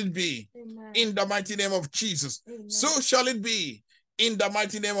shall it be. Amen. In the mighty name of Jesus. Amen. So shall it be in the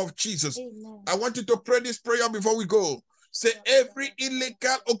mighty name of Jesus. Amen. I want you to pray this prayer before we go. Say, every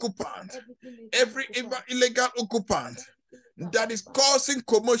illegal occupant, every illegal occupant that is causing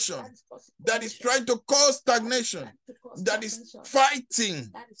commotion, that is trying to cause stagnation, that is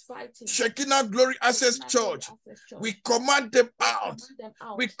fighting Shekinah Glory Access Church, we command them out.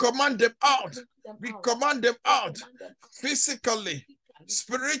 We command them out. We command them out physically,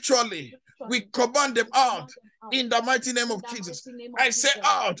 spiritually. We command them out in the mighty name of Jesus. I say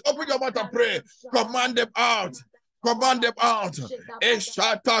out. Open your mouth and pray. Command them out. Command them out.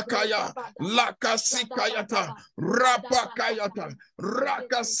 Eshatakaya, Lakasikayata, Rapakayata,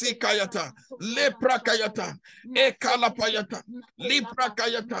 Rakasikayata, Leprakayata, Ekalapayata,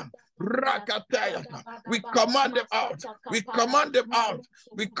 Liprakayata, Rakatayata. We command them out. We command them out.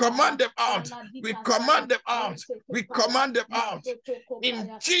 We command them out. We command them out. We command them out.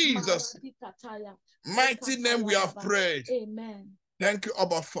 In Jesus' mighty name we have prayed. Amen. Thank you,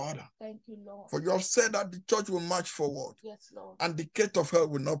 Abba Father. Thank you, Lord. For you have said that the church will march forward. Yes, Lord. And the gate of hell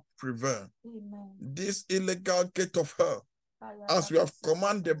will not prevail. Amen. This illegal gate of hell, as we have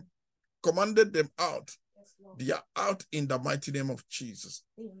commanded them out, yes, they are out in the mighty name of Jesus.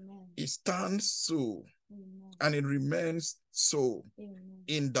 Amen. It stands so. Amen. And it remains so. Amen.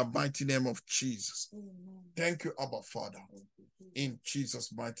 In the mighty name of Jesus. Amen. Thank you, Abba Father. In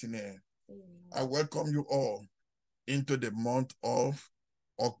Jesus' mighty name. Amen. I welcome you all into the month of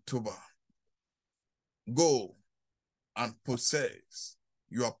October. Go and possess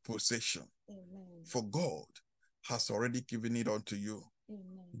your possession. Amen. For God has already given it unto you.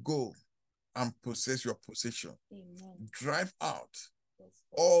 Amen. Go and possess your possession. Amen. Drive out Yes,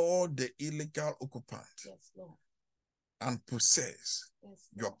 all the illegal occupants yes, Lord. and possess Yes,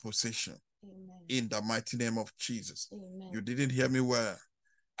 your Lord. possession Amen. in the mighty name of Jesus. Amen. You didn't hear me well.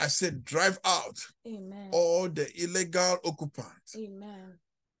 I said, drive out Amen. all the illegal occupants Amen.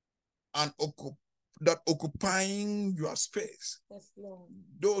 and that occupying your space. Yes, Lord.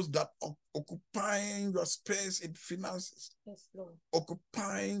 Those that occupying your space in finances. Yes, Lord.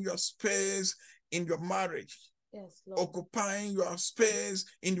 Occupying your space in your marriage. Yes, Lord. Occupying your space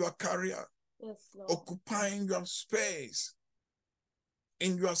in your career. Yes, Lord. Occupying your space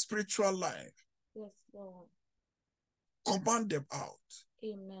in your spiritual life. Yes, Lord. Command them out.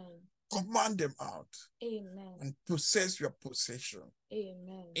 Amen. Command them out. Amen. And possess your possession.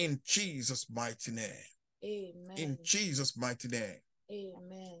 Amen. In Jesus' mighty name. Amen. In Jesus' mighty name.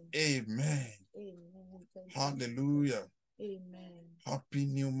 Amen. Amen. Amen. Thank you. Hallelujah. Amen. Happy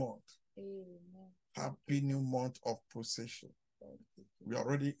new month. Amen. Happy new month of possession. Thank you. We are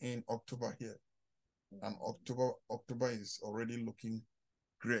already in October here. And Amen. October is already looking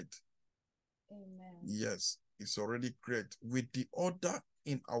great. Amen. Yes, it's already great. With the order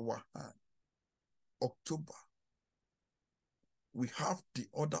in our hand, October, we have the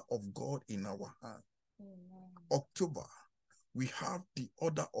order of God in our hand. Amen. October, we have the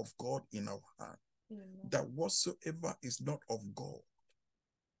order of God in our hand. Amen. That whatsoever is not of God,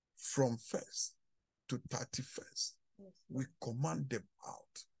 from 1st to 31st, Yes, we Lord. command them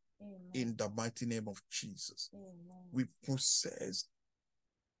out Amen. in the mighty name of Jesus. Amen. We possess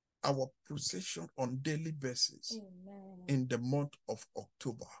our possession on daily basis Amen. in the month of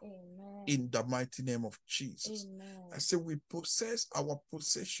October. Amen. In the mighty name of Jesus. Amen. I say we possess our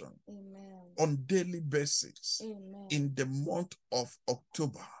possession Amen. on daily basis Amen. in the month of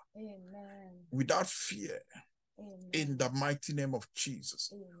October Amen. without fear. Amen. In the mighty name of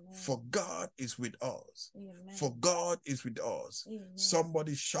Jesus. Amen. For God is with us. Amen. For God is with us. Amen.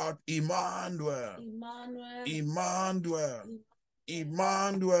 Somebody shout, Emmanuel. Emmanuel. Emmanuel.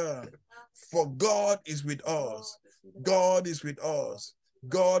 Emmanuel. For God is with us. God is with us.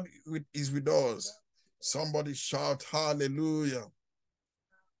 God is with us. Somebody shout hallelujah.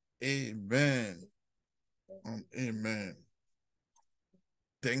 Amen. And amen.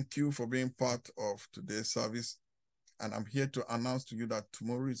 Thank you for being part of today's service. And I'm here to announce to you that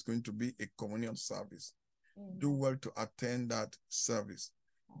tomorrow is going to be a communion service. Amen. Do well to attend that service.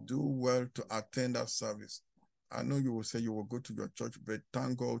 Do well to attend that service. I know you will say you will go to your church, but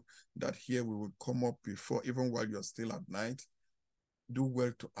thank God that here we will come up before, even while you're still at night. Do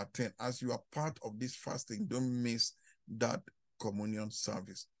well to attend. As you are part of this fasting, don't miss that communion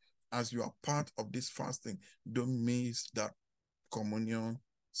service. As you are part of this fasting, don't miss that communion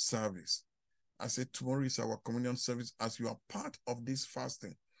service. I said tomorrow is our communion service. As you are part of this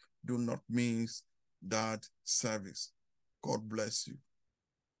fasting, do not miss that service. God bless you.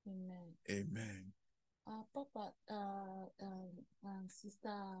 Amen. Amen. Papa,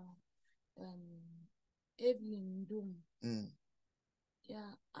 Sister Evelyn Doom.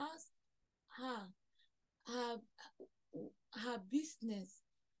 Yeah, ask her business.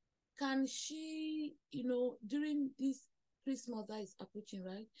 Can she, during this Christmas that is approaching,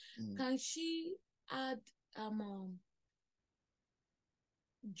 right? Can she add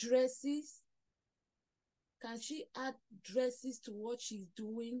dresses? Can she add dresses to what she's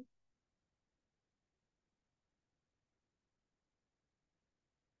doing?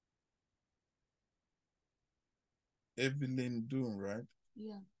 Evelyn Doom, right?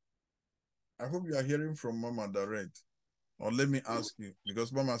 Yeah. I hope you are hearing from Mama direct. Or let me ask you,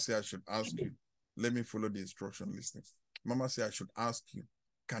 because Mama said I should ask you. Let me follow the instruction listening. Mama said I should ask you,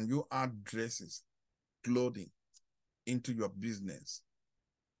 can you add dresses, clothing into your business?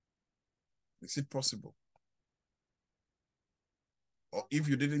 Is it possible? Or if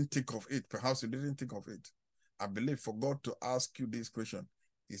you didn't think of it, perhaps you didn't think of it. I believe for God to ask you this question,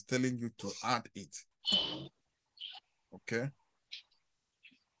 He's telling you to add it. Okay?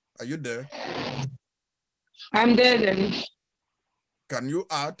 Are you there? I'm there, Daddy. Can you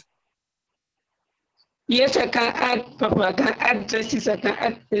add? Yes, I can add, Papa. I can add dresses. I can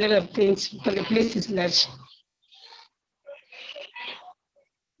add a lot of things, but the place is large.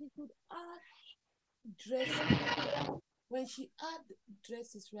 She could add dresses. When she add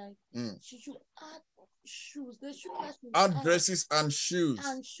dresses, right? She should add shoes. The shoes that she add dresses and shoes.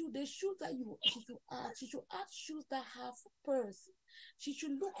 And the shoes that she should add. She should add shoes that have purse. She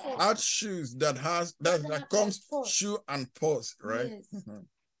should look for add shoes that comes shoe and purse, right?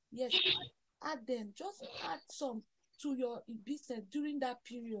 Yes. Yes. Add them. Just add some to your business during that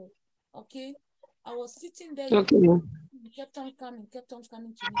period. Okay. I was sitting there. Okay. He kept on coming to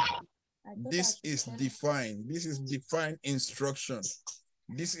me. This is divine. This is divine instruction.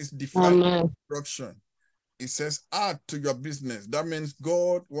 This is divine instruction. It says, add to your business. That means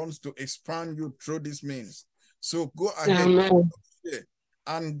God wants to expand you through this means. So go ahead. Amen.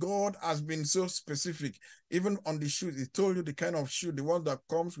 And God has been so specific. Even on the shoes, He told you the kind of shoe, the one that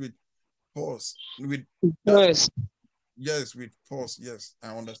comes with pause. With Yes. Yes, with pause. Yes,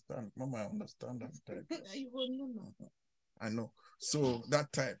 I understand. Mama, I understand that type. I know. So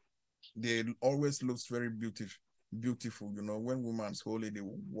that type, they always looks very beautiful. You know, when women's holy, they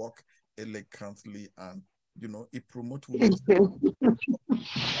walk elegantly, and you know, it promotes women.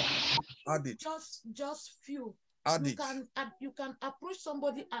 Add it. Just few. Add you it. You can approach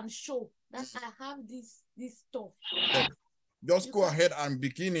somebody and show that I have this stuff. Yes. Just go ahead and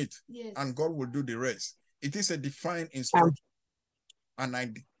begin it, and God will do the rest. It is a defined instruction, and I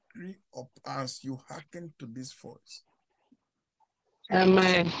decree up as you hearken to this voice.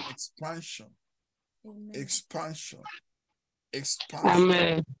 Amen. Expansion. Amen. Expansion.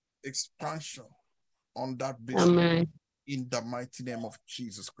 Amen. Expansion on that business. Amen. In the mighty name of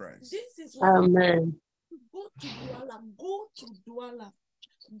Jesus Christ. This is what Amen. Go to Douala.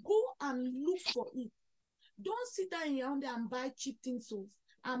 Go and look for it. Don't sit down around there and buy cheap things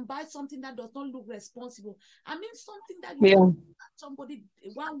and buy something that does not look responsible. I mean something that somebody,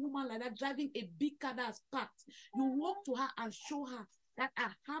 one woman like that driving a big car that's packed. You walk to her and show her that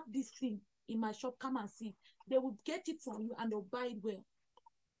I have this thing in my shop. Come and see. They will get it from you and they'll buy it well.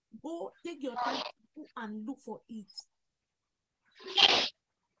 Go take your time and look for it.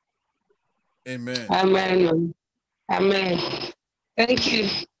 Amen. Amen. Amen. Thank you.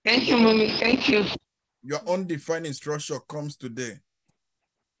 Thank you, Mommy. Thank you. Your undefined instruction comes today.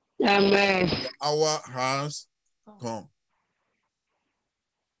 Amen. Your hour has come.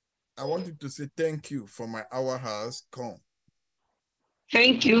 I want you to say thank you for my hour has come.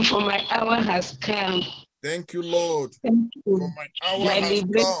 Thank you for my hour has come. Thank you, Lord. Thank you. For my hour has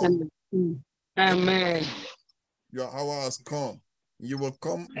come. Amen. Your hour has come. You will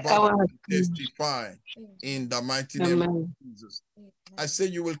come back and testify in the mighty name of Jesus. I say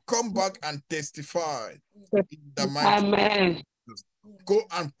you will come back and testify in the mighty name of Jesus. Go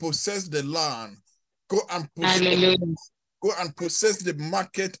and possess the land. Go and possess the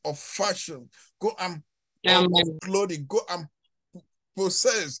market of fashion. Go and of clothing. Go and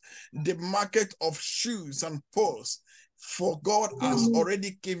possess the market of shoes and purse. For God has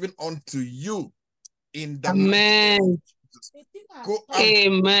already given unto you in the mighty name of Jesus. Go and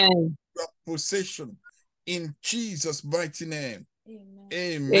your possession in Jesus' mighty name.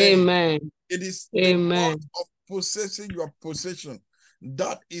 Amen. Amen. It is the month of possessing your possession.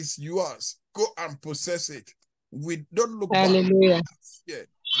 That is yours. Go and possess it. We don't look back. Yeah.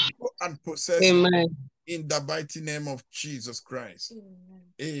 Go and possess it in the mighty name of Jesus Christ.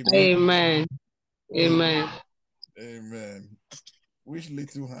 Amen. Amen. Amen. Amen. Which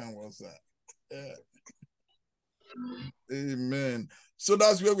little hand was that? Yeah. Amen. So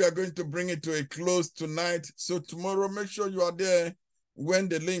that's where we are going to bring it to a close tonight. So tomorrow, make sure you are there when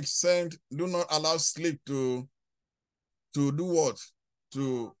the link sent. Do not allow sleep to do what?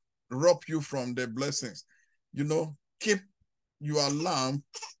 To rob you from the blessings. You know, keep your lamp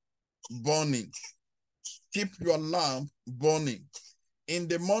burning. Keep your lamp burning. In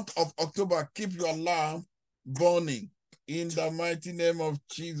the month of October, keep your lamp burning. In the mighty name of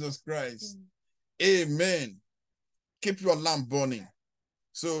Jesus Christ. Amen. Keep your lamp burning.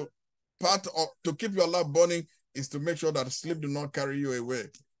 So part of to keep your lamp burning is to make sure that sleep do not carry you away,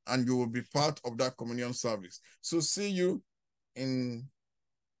 and you will be part of that communion service. So see you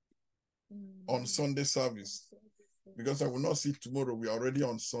on Sunday service, because I will not see tomorrow. We are already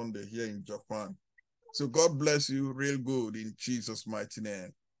on Sunday here in Japan. So God bless you real good in Jesus' mighty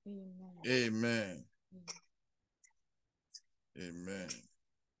name. Amen. Amen. Amen.